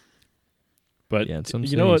 But Yeah, and some you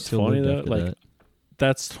say know he what's still funny lived though? after Like that.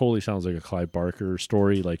 that's totally sounds like a Clive Barker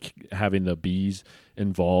story, like having the bees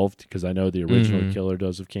involved, because I know the original killer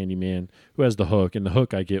does of Candyman, who has the hook, and the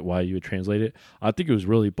hook I get why you would translate it. I think it was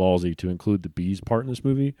really ballsy to include the bees part in this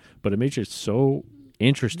movie, but it makes it so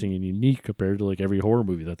interesting and unique compared to like every horror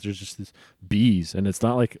movie that there's just this bees, and it's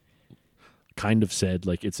not like kind of said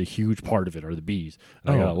like it's a huge part of it are the bees.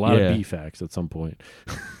 I got a lot of bee facts at some point.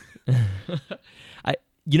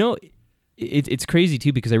 It's crazy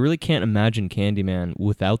too, because I really can't imagine Candyman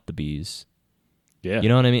without the bees. Yeah, You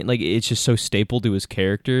know what I mean? Like it's just so stapled to his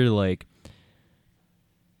character. Like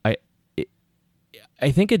I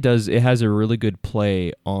think it does. It has a really good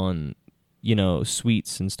play on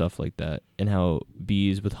sweets and stuff like that, and how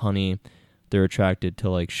bees with honey, they're attracted to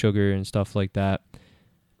like sugar and stuff like that.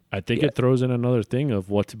 I think it throws in another thing of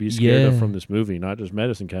what to be scared of Yeah. from this movie, not just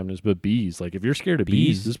medicine cabinets, but bees. Like if you're scared of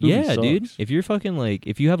bees, this movie sucks. dude. If you're fucking like,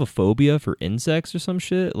 if you have a phobia for insects or some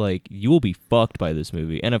shit, like you will be fucked by this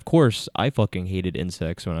movie. And of course, I fucking hated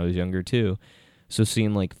insects when I was younger too. So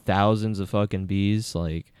seeing like thousands of fucking bees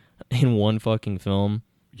like in one fucking film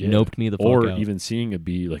noped me the fuck or out. even seeing a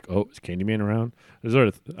bee, like, oh, is Candyman around? There's sort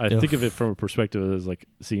of, I think of it from a perspective as like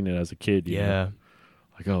seeing it as a kid. You know?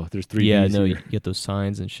 Like, oh, there's 3 Yeah, bees no, here. you get those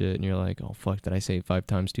signs and shit, and you're like, oh fuck, did I say it 5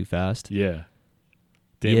 times too fast? Yeah.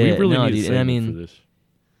 Damn, Yeah, we really no, need dude, a and I segment mean- for this.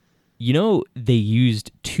 They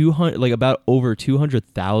used 200, like about over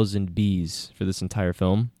 200,000 bees for this entire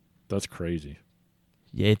film. That's crazy.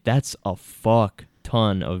 Yeah, that's a fuck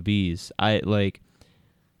ton of bees. I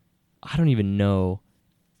don't even know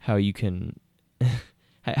how you can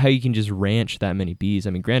just ranch that many bees. I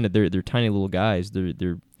mean, granted, they're tiny little guys.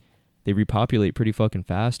 They repopulate pretty fucking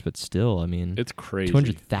fast, but still, I mean, It's crazy.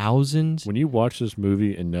 200,000. When you watch this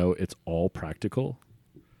movie and know it's all practical,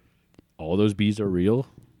 all those bees are real.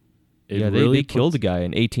 It Yeah, they really killed puts- a guy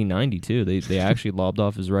in 1892. They actually lobbed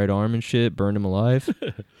off his right arm and shit, burned him alive.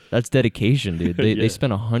 That's dedication, dude. They Yeah.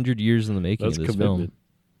 spent 100 years in the making That's of this commitment.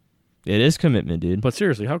 film. It is commitment, dude. But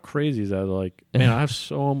seriously, how crazy is that? Like, man, I have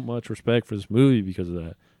so much respect for this movie because of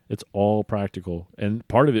that. It's all practical, and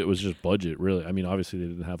part of it was just budget. Really, I mean, obviously they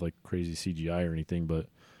didn't have like crazy CGI or anything, but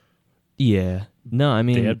Yeah. No, I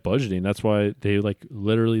mean, they had budgeting. That's why they like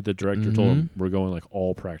literally the director told them we're going like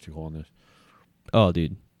all practical on this. oh,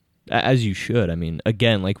 dude, as you should. I mean,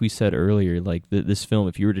 again, like we said earlier, like this film,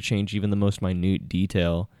 if you were to change even the most minute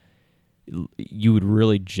detail, you would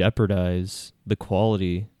really jeopardize the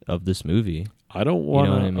quality of this movie. I don't want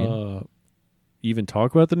to what I mean? even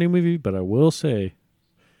talk about the new movie, but I will say,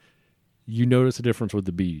 you notice a difference with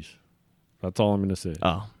the bees. That's all I'm going to say.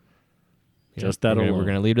 Oh, Just that we're alone.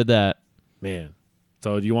 gonna leave it at that. Man.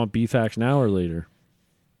 So do you want bee facts now or later?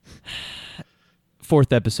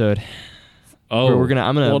 4th episode. Oh, I'm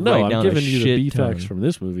gonna well, no, write I'm down a giving you the shit bee facts ton. from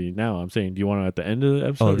this movie. Now I'm saying, do you want to at the end of the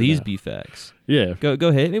episode? Oh, or these now? bee facts. Yeah. Go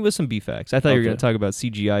ahead. Hit me with some bee facts. I thought you were Okay. gonna talk about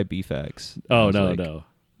CGI bee facts. I Oh was no, like, no.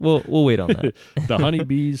 We'll wait on that. The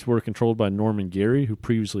honeybees were controlled by Norman Gary, who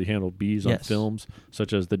previously handled bees on Yes. films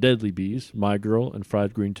such as The Deadly Bees, My Girl, and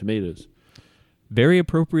Fried Green Tomatoes. Very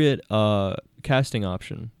appropriate casting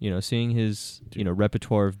option. Seeing his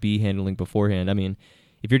repertoire of bee handling beforehand. I mean,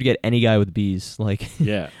 if you're to get any guy with bees, like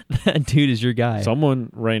Yeah. that dude is your guy. Someone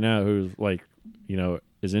right now who's like,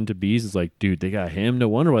 is into bees is like, dude, they got him. No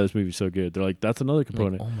wonder why this movie's so good. They're like, that's another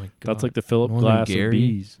component. oh my god, That's like the Philip Norman Glass of Gary?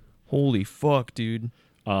 bees. Holy fuck, dude.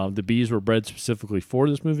 The bees were bred specifically for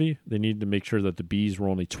this movie. They needed to make sure that the bees were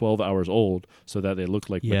only 12 hours old so that they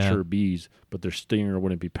looked like Yeah. mature bees, but their stinger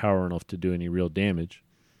wouldn't be power enough to do any real damage.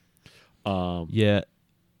 Yeah.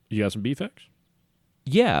 You got some bee facts?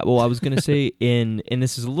 Yeah, well, I was gonna say and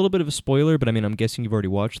this is a little bit of a spoiler, but I mean, I'm guessing you've already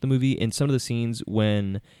watched the movie. In some of the scenes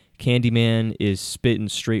when Candyman is spitting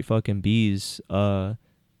straight fucking bees,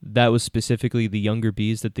 that was specifically the younger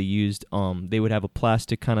bees that they used. They would have a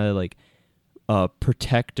plastic kind of like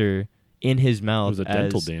protector in his mouth. It was a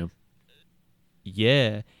dental dam.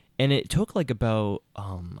 Yeah, and it took like about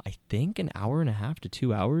I think an hour and a half to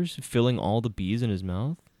 2 hours filling all the bees in his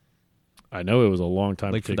mouth. I know it was a long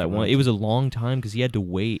time. Like to for take that him one, out. it was a long time because he had to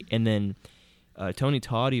wait. And then Tony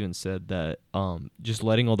Todd even said that just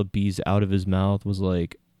letting all the bees out of his mouth was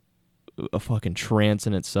like a fucking trance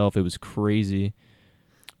in itself. It was crazy.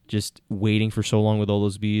 Just waiting for so long with all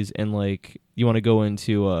those bees. And like, you want to go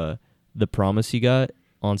into the promise he got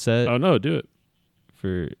on set? Oh no, do it.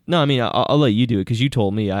 No, I mean, I'll let you do it because you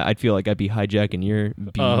told me. I'd feel like I'd be hijacking your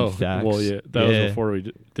bee facts. Well, yeah, that was before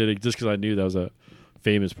we did it. Just because I knew that was a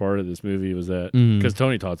famous part of this movie was that because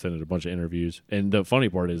Tony Todd said in a bunch of interviews, and the funny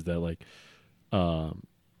part is that like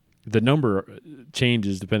the number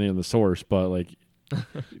changes depending on the source, but like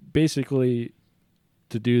basically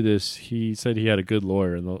to do this, he said he had a good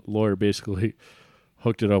lawyer, and the lawyer basically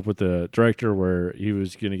hooked it up with the director where he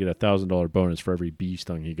was going to get $1,000 bonus for every bee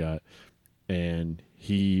stung he got, and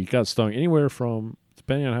he got stung anywhere from,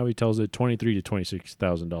 depending on how he tells it, $23,000 to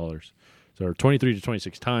 $26,000. So 23 to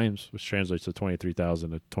 26 times, which translates to $23,000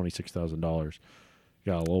 to $26,000.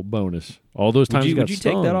 Got a little bonus. All those times would you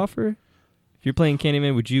take that offer? If you're playing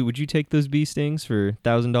Candyman, would you take those bee stings for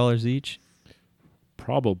 $1,000 each?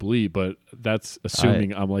 Probably, but that's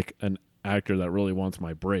assuming I'm like an actor that really wants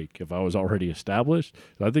my break. If I was already established,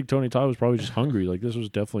 I think Tony Todd was probably just hungry. Like this was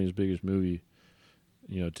definitely his biggest movie,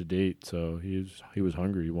 to date. So he was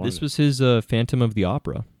hungry. He wanted This was his Phantom of the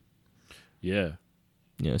Opera. Yeah.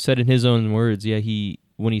 Said in his own words,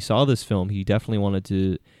 when he saw this film, he definitely wanted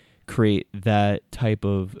to create that type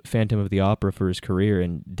of Phantom of the Opera for his career,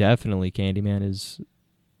 and definitely Candyman is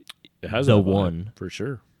it has the that vibe, one for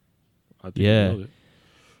sure. I think yeah. It.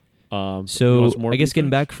 You So want some more I guess beef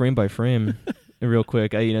getting facts? back frame by frame, real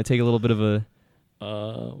quick, I take a little bit of a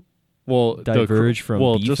diverge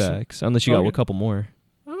from beef facts, unless you got a couple more.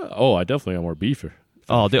 I definitely got more beef.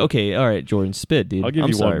 Okay, all right, Jordan, spit, dude. I'll give I'm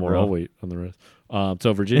you sorry, one more. bro. I'll wait on the rest.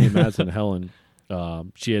 So Virginia Madsen Helen,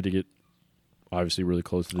 she had to get obviously really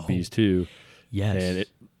close to the bees too. Yes, and it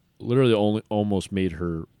literally only almost made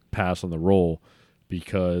her pass on the role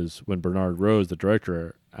because when Bernard Rose, the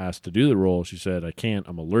director, asked to do the role, she said, "I can't.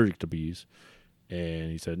 I'm allergic to bees."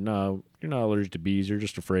 And he said, "No, you're not allergic to bees. You're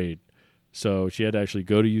just afraid." So she had to actually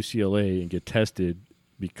go to UCLA and get tested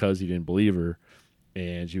because he didn't believe her.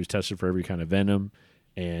 And she was tested for every kind of venom,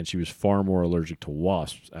 and she was far more allergic to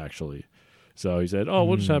wasps, actually. So he said, "Oh,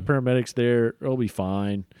 we'll just have paramedics there. It'll be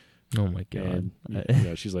fine." Oh my god!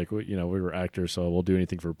 And she's like, well, we were actors, so we'll do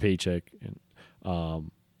anything for a paycheck.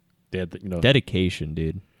 And they had, dedication,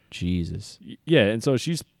 dude. Jesus. Yeah, and so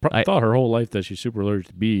she's thought her whole life that she's super allergic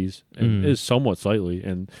to bees, and is somewhat slightly.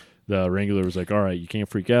 And the Wrangler was like, "All right, you can't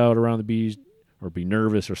freak out around the bees, or be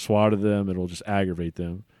nervous, or swat at them. It'll just aggravate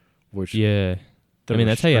them." Which I mean,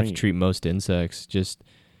 that's how you have to treat most insects. Just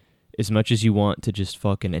as much as you want to just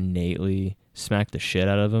fucking innately smack the shit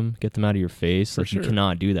out of them, get them out of your face. Like, you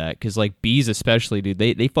cannot do that. Because, like, bees especially, dude,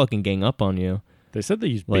 they fucking gang up on you. They said they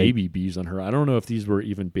used baby bees on her. I don't know if these were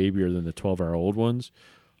even babier than the 12-hour-old ones.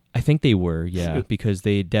 I think they were, yeah, because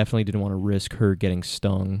they definitely didn't want to risk her getting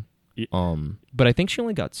stung. Yeah. But I think she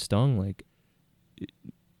only got stung, like...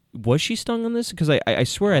 Was she stung on this? Because I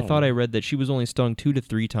swear I thought I read that she was only stung 2 to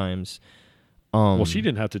 3 times. Well, she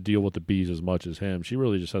didn't have to deal with the bees as much as him. She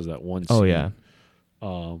really just has that one scene. Oh, yeah.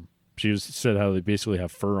 She said how they basically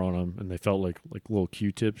have fur on them, and they felt like little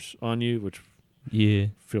Q-tips on you, which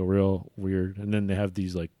feel real weird. And then they have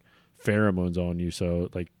these like pheromones on you, so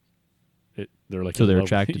like they're like so they're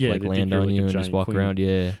attracted to like land on you and just walk around.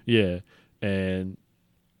 Yeah, and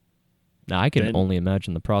now I can only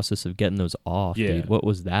imagine the process of getting those off. Dude. What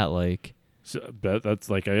was that like? So that's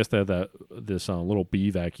like, I guess they have this little bee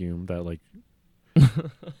vacuum that like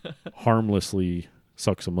harmlessly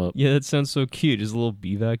sucks them up. Yeah, that sounds so cute. Just a little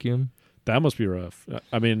bee vacuum. That must be rough.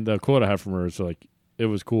 I mean, the quote I have from her is like, it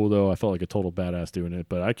was cool though. I felt like a total badass doing it,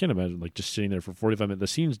 but I can't imagine like just sitting there for 45 minutes. The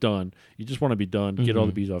scene's done. You just want to be done, get all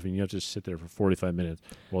the bees off you, and you have to just sit there for 45 minutes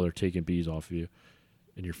while they're taking bees off of you,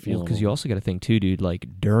 and you're feeling. Because you also got to think too, dude. Like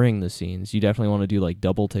during the scenes, you definitely want to do like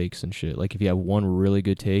double takes and shit. Like if you have one really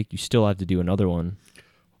good take, you still have to do another one.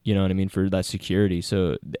 You know what I mean, for that security.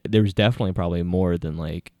 So there's definitely probably more than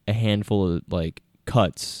like a handful of like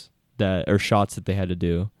cuts that or shots that they had to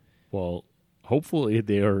do. Well, hopefully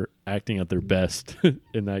they are acting at their best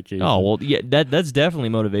in that case. Oh well, yeah, that's definitely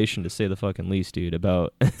motivation to say the fucking least, dude.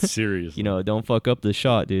 About seriously, don't fuck up the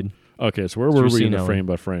shot, dude. Okay, so where were we in the frame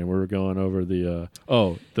by frame? We were going over the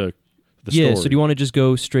the yeah. story. So do you want to just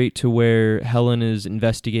go straight to where Helen is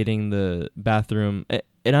investigating the bathroom?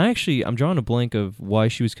 And I'm drawing a blank of why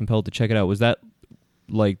she was compelled to check it out. Was that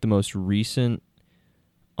like the most recent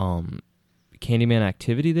Candyman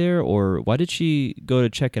activity there, or why did she go to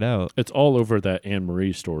check it out? It's all over that Anne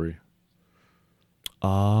Marie story.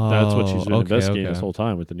 Oh, that's what she's been investigating okay. this whole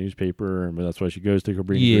time with the newspaper, and that's why she goes to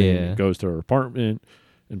Cabrini Yeah. Green, goes to her apartment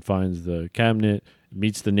and finds the cabinet,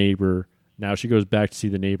 meets the neighbor. Now she goes back to see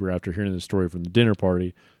the neighbor after hearing the story from the dinner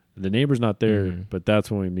party. The neighbor's not there, but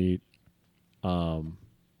that's when we meet Dewan.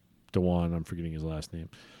 I'm forgetting his last name.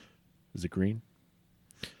 Is it Green?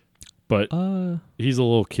 But he's a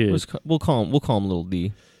little kid. We'll call him Little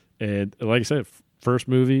D. And like I said, first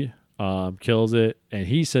movie, kills it, and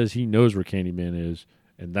he says he knows where Candyman is,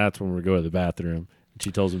 and that's when we go to the bathroom. And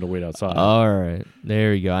she tells him to wait outside. All right,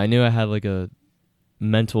 there you go. I knew I had like a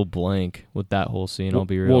mental blank with that whole scene. I'll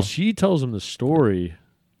be real. Well, she tells him the story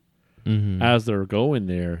as they're going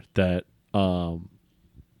there that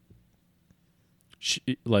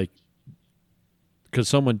she like because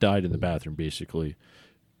someone died in the bathroom basically.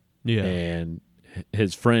 Yeah. And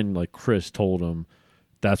his friend, like Chris, told him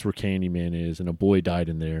that's where Candyman is, and a boy died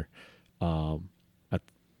in there. I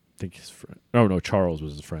think his friend. Oh no, Charles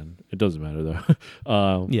was his friend. It doesn't matter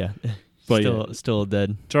though. Yeah, but still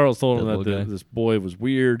dead. Charles told him little that this boy was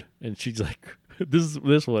weird, and she's like,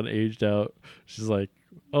 "This one aged out." She's like,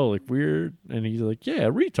 "Oh, like weird," and he's like, "Yeah,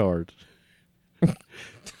 retard."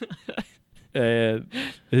 And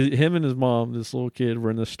him and his mom, this little kid,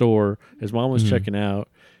 were in the store. His mom was checking out.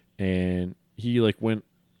 And he like went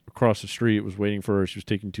across the street, was waiting for her. She was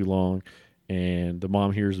taking too long, and the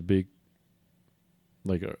mom hears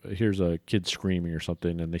hears a kid screaming or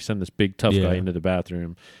something, and they send this big tough guy into the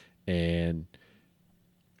bathroom, and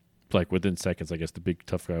like within seconds, I guess the big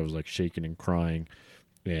tough guy was like shaking and crying,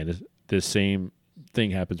 and this same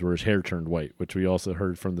thing happens where his hair turned white, which we also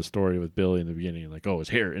heard from the story with Billy in the beginning, like his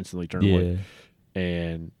hair instantly turned white,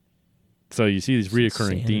 and. So you see these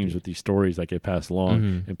reoccurring themes with these stories that get passed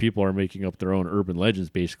along, and people are making up their own urban legends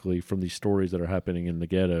basically from these stories that are happening in the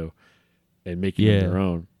ghetto and making them their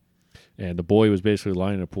own. And the boy was basically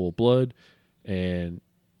lying in a pool of blood. And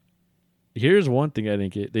here's one thing I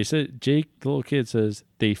didn't get. They said, Jake, the little kid, says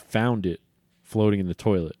they found it floating in the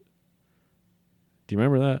toilet. Do you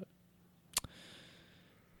remember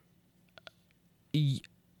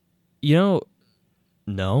that?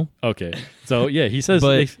 No. Okay. So, yeah, he says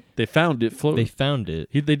they found it floating. They found it.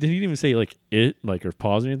 They didn't even say, like, it, like, or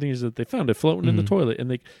pause or anything. He said they found it floating in the toilet.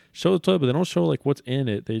 And they show the toilet, but they don't show, like, what's in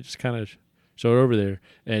it. They just kind of show it over there.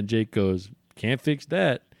 And Jake goes, can't fix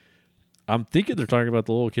that. I'm thinking they're talking about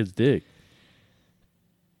the little kid's dick.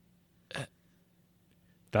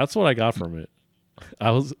 That's what I got from it.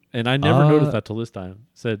 I never noticed that till this time.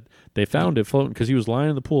 Said they found it floating because he was lying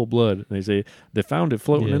in the pool of blood. And they say they found it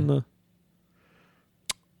floating in the...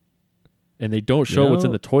 And they don't show what's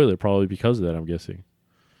in the toilet probably because of that, I'm guessing.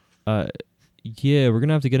 Yeah, we're going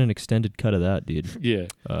to have to get an extended cut of that, dude. Yeah.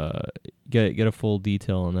 Get a full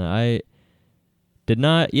detail on that. I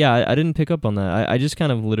didn't pick up on that. I just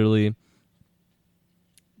kind of literally,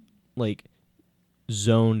 like,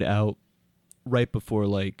 zoned out right before,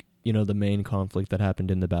 like, the main conflict that happened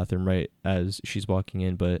in the bathroom right as she's walking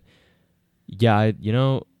in. But, yeah,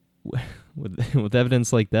 with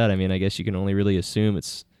evidence like that, I mean, I guess you can only really assume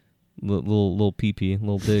it's... Little pee-pee,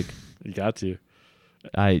 little dick. You got to.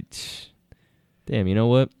 Damn, you know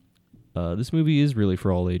what? This movie is really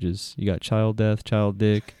for all ages. You got child death, child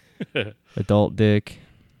dick, adult dick.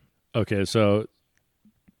 Okay, so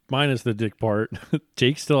minus the dick part,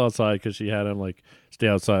 Jake's still outside because she had him like stay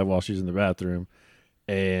outside while she's in the bathroom,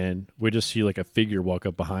 and we just see like a figure walk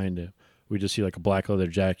up behind him. We just see like a black leather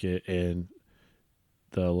jacket, and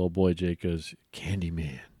the little boy Jake goes,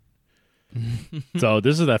 "Candyman." So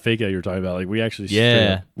this is that fake out you were talking about. Like we actually,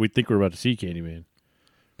 we think we're about to see Candyman.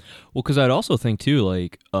 Well, because I'd also think too,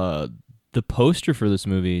 like the poster for this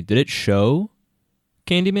movie, did it show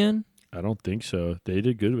Candyman? I don't think so. They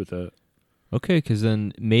did good with that. Okay, because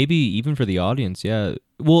then maybe even for the audience, yeah.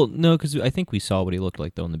 Well, no, because I think we saw what he looked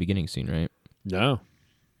like though in the beginning scene, right? No.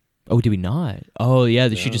 Oh, did we not? Oh, yeah.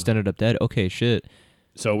 She just ended up dead. Okay, shit.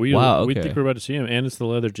 So we think we're about to see him, and it's the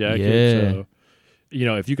leather jacket. Yeah. So.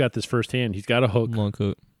 If you got this firsthand, he's got a hook long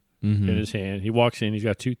coat in his hand. He walks in. He's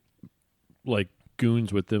got two, like,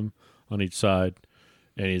 goons with him on each side.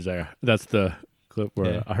 And he's like, that's the clip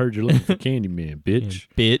where Yeah. I heard you're looking for Candyman, bitch.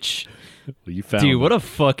 Bitch. Well, you found Dude, him. what a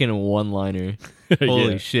fucking one-liner.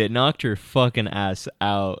 Holy Yeah. shit. Knocked her fucking ass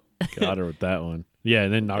out. Got her with that one. Yeah,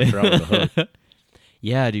 and then knocked her out with a hook.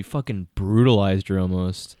 Yeah, dude, fucking brutalized her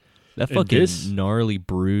almost. That And fucking this- gnarly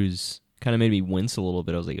bruise kind of made me wince a little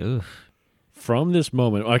bit. I was like, ugh. From this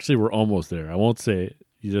moment, actually, we're almost there. I won't say it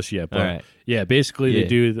just yet, but All right. yeah, basically Yeah. they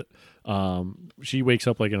do. She wakes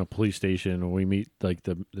up like in a police station, and we meet like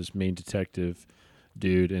this main detective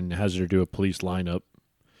dude, and has her do a police lineup,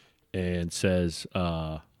 and says,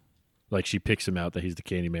 like she picks him out that he's the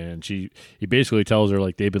Candyman. And he basically tells her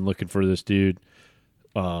like they've been looking for this dude,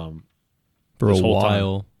 For this a whole time.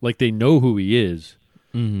 while. Like they know who he is,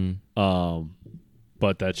 Mm-hmm.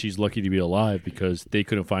 but that she's lucky to be alive because they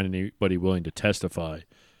couldn't find anybody willing to testify.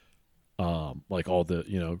 Like all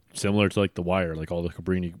the, similar to like The Wire, like all the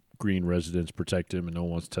Cabrini Green residents protect him and no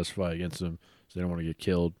one wants to testify against him, so they don't want to get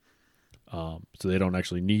killed. So they don't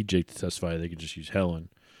actually need Jake to testify. They can just use Helen.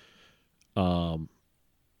 And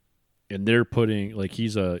they're putting, like,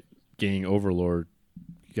 he's a gang overlord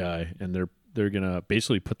guy, and they're gonna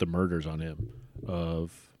basically put the murders on him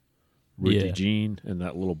of Ruthie Yeah. Jean and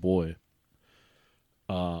that little boy.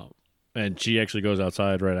 And she actually goes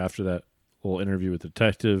outside right after that little interview with the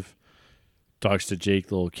detective, talks to Jake,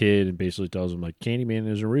 the little kid, and basically tells him like Candyman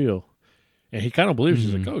isn't real. And he kind of believes.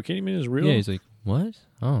 He's like, "Oh, Candyman is real." Yeah, he's like, what?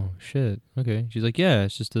 Oh, shit. Okay. She's like, yeah,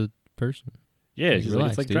 it's just a person. Yeah, he's like, relax,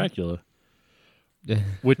 it's like dude. Dracula.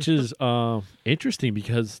 Which is interesting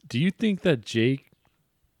because do you think that Jake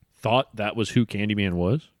thought that was who Candyman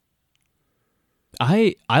was?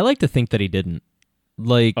 I like to think that he didn't.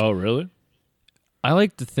 Like, Oh, really? I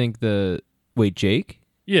like to think that... Wait, Jake?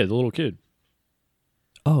 Yeah, the little kid.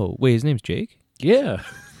 Oh, wait, his name's Jake? Yeah.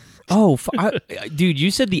 Oh, dude,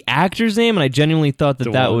 you said the actor's name, and I genuinely thought that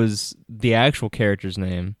The what? was the actual character's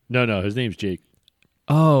name. No, his name's Jake.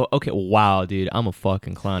 Oh, okay. Wow, dude, I'm a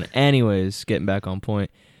fucking clown. Anyways, getting back on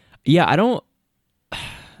point. Yeah,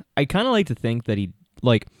 I kind of like to think that he,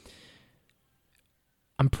 like,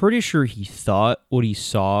 I'm pretty sure he thought what he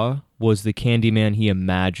saw was the Candyman he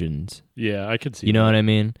imagined. Yeah, I could see. You know what I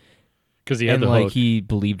mean? Because he had And the like hook. he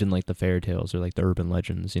believed in like the fairy tales or like the urban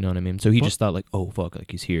legends. You know what I mean? So he just thought like, oh fuck,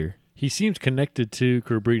 like he's here. He seems connected to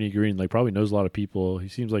Cabrini Green. Like probably knows a lot of people. He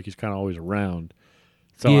seems like he's kind of always around.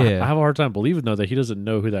 So Yeah. I have a hard time believing though that he doesn't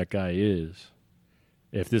know who that guy is.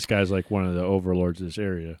 If this guy's like one of the overlords of this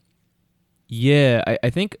area. Yeah, I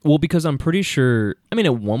think, well, because I'm pretty sure, I mean,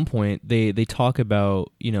 at one point, they talk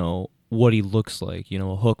about, what he looks like,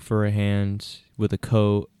 a hook for a hand with a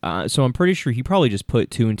coat. So I'm pretty sure he probably just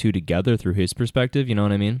put two and two together through his perspective, you know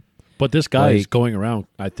what I mean? But this guy is Like- going around,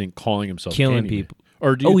 I think, calling himself Killing Candyman. people.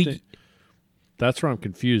 Or do you Oh, think... That's where I'm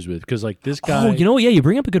confused with. Because, like, this guy... Oh, you know what? Yeah, you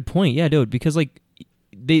bring up a good point. Yeah, dude, because, like,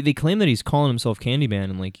 they claim that he's calling himself Candyman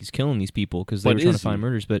and, like, he's killing these people because they But were trying to is find he?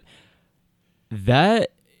 murders. But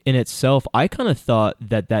that in itself, I kind of thought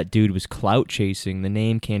that dude was clout chasing the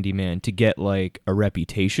name Candyman to get, like, a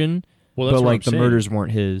reputation. Well, that's but what like I'm the saying. murders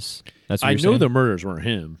weren't his. That's what I you're know saying? the murders weren't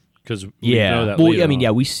him. Because we Yeah. know that Well, later I mean, on. yeah,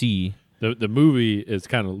 we see The movie is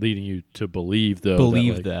kind of leading you to believe, though,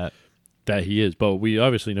 believe that he is. But we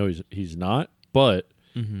obviously know he's not. But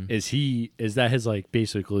Mm-hmm. is that his, like,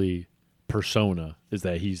 basically persona? Is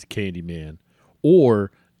that he's Candyman?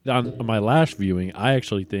 Or on my last viewing, I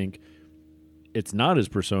actually think it's not his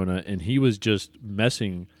persona, and he was just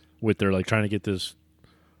messing with their, like, trying to get this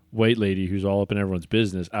white lady who's all up in everyone's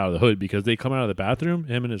business out of the hood because they come out of the bathroom,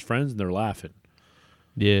 him and his friends, and they're laughing.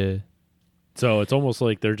 Yeah. So it's almost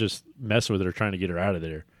like they're just messing with her, trying to get her out of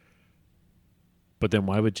there. But then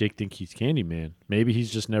why would Jake think he's Candyman? Maybe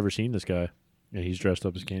he's just never seen this guy, and he's dressed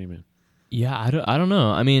up as Candyman. Yeah, I don't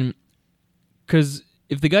know. I mean, because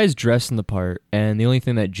if the guy's dressed in the part, and the only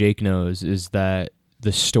thing that Jake knows is that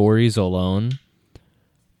the stories alone,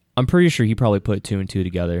 I'm pretty sure he probably put two and two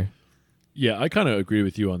together. Yeah, I kind of agree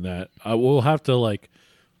with you on that. I will have to, like,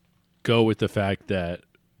 go with the fact that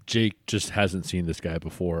Jake just hasn't seen this guy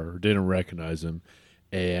before or didn't recognize him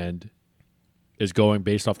and is going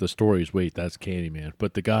based off the stories. Wait, that's Candyman.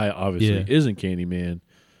 But the guy obviously Yeah. isn't Candyman.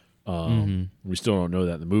 We still don't know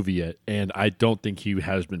that in the movie yet. And I don't think he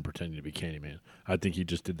has been pretending to be Candyman. I think he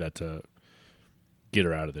just did that to get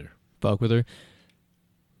her out of there. Fuck with her.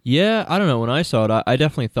 Yeah, I don't know. When I saw it, I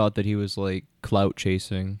definitely thought that he was like clout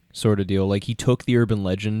chasing sort of deal. Like he took the urban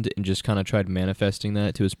legend and just kind of tried manifesting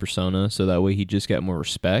that to his persona, so that way he'd just get more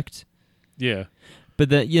respect. Yeah. But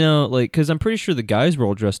then, like, because I'm pretty sure the guys were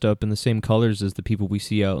all dressed up in the same colors as the people we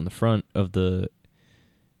see out in the front of the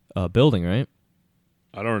building, right?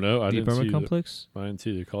 I don't know. The apartment complex? I didn't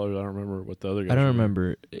see the colors. I don't remember what the other guys I don't were.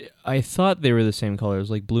 remember. I thought they were the same colors,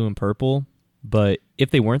 like blue and purple. But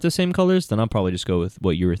if they weren't the same colors, then I'll probably just go with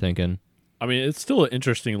what you were thinking. I mean, it's still an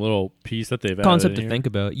interesting little piece that they've Concept added to in think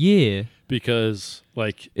about. Yeah. because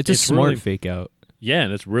like It's a smart really, fake out. yeah,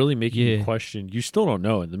 and it's really making you Yeah. question. You still don't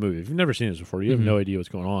know in the movie. If you've never seen this before, you have no idea what's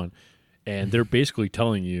going on, and they're basically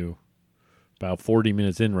telling you about 40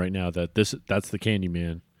 minutes in right now that that's the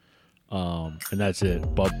Candyman, and that's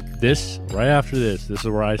it. But this right after this is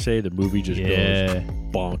where I say the movie just Yeah. goes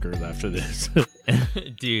bonkers after this.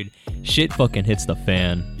 Dude, shit fucking hits the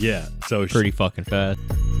fan yeah, so pretty fucking fast.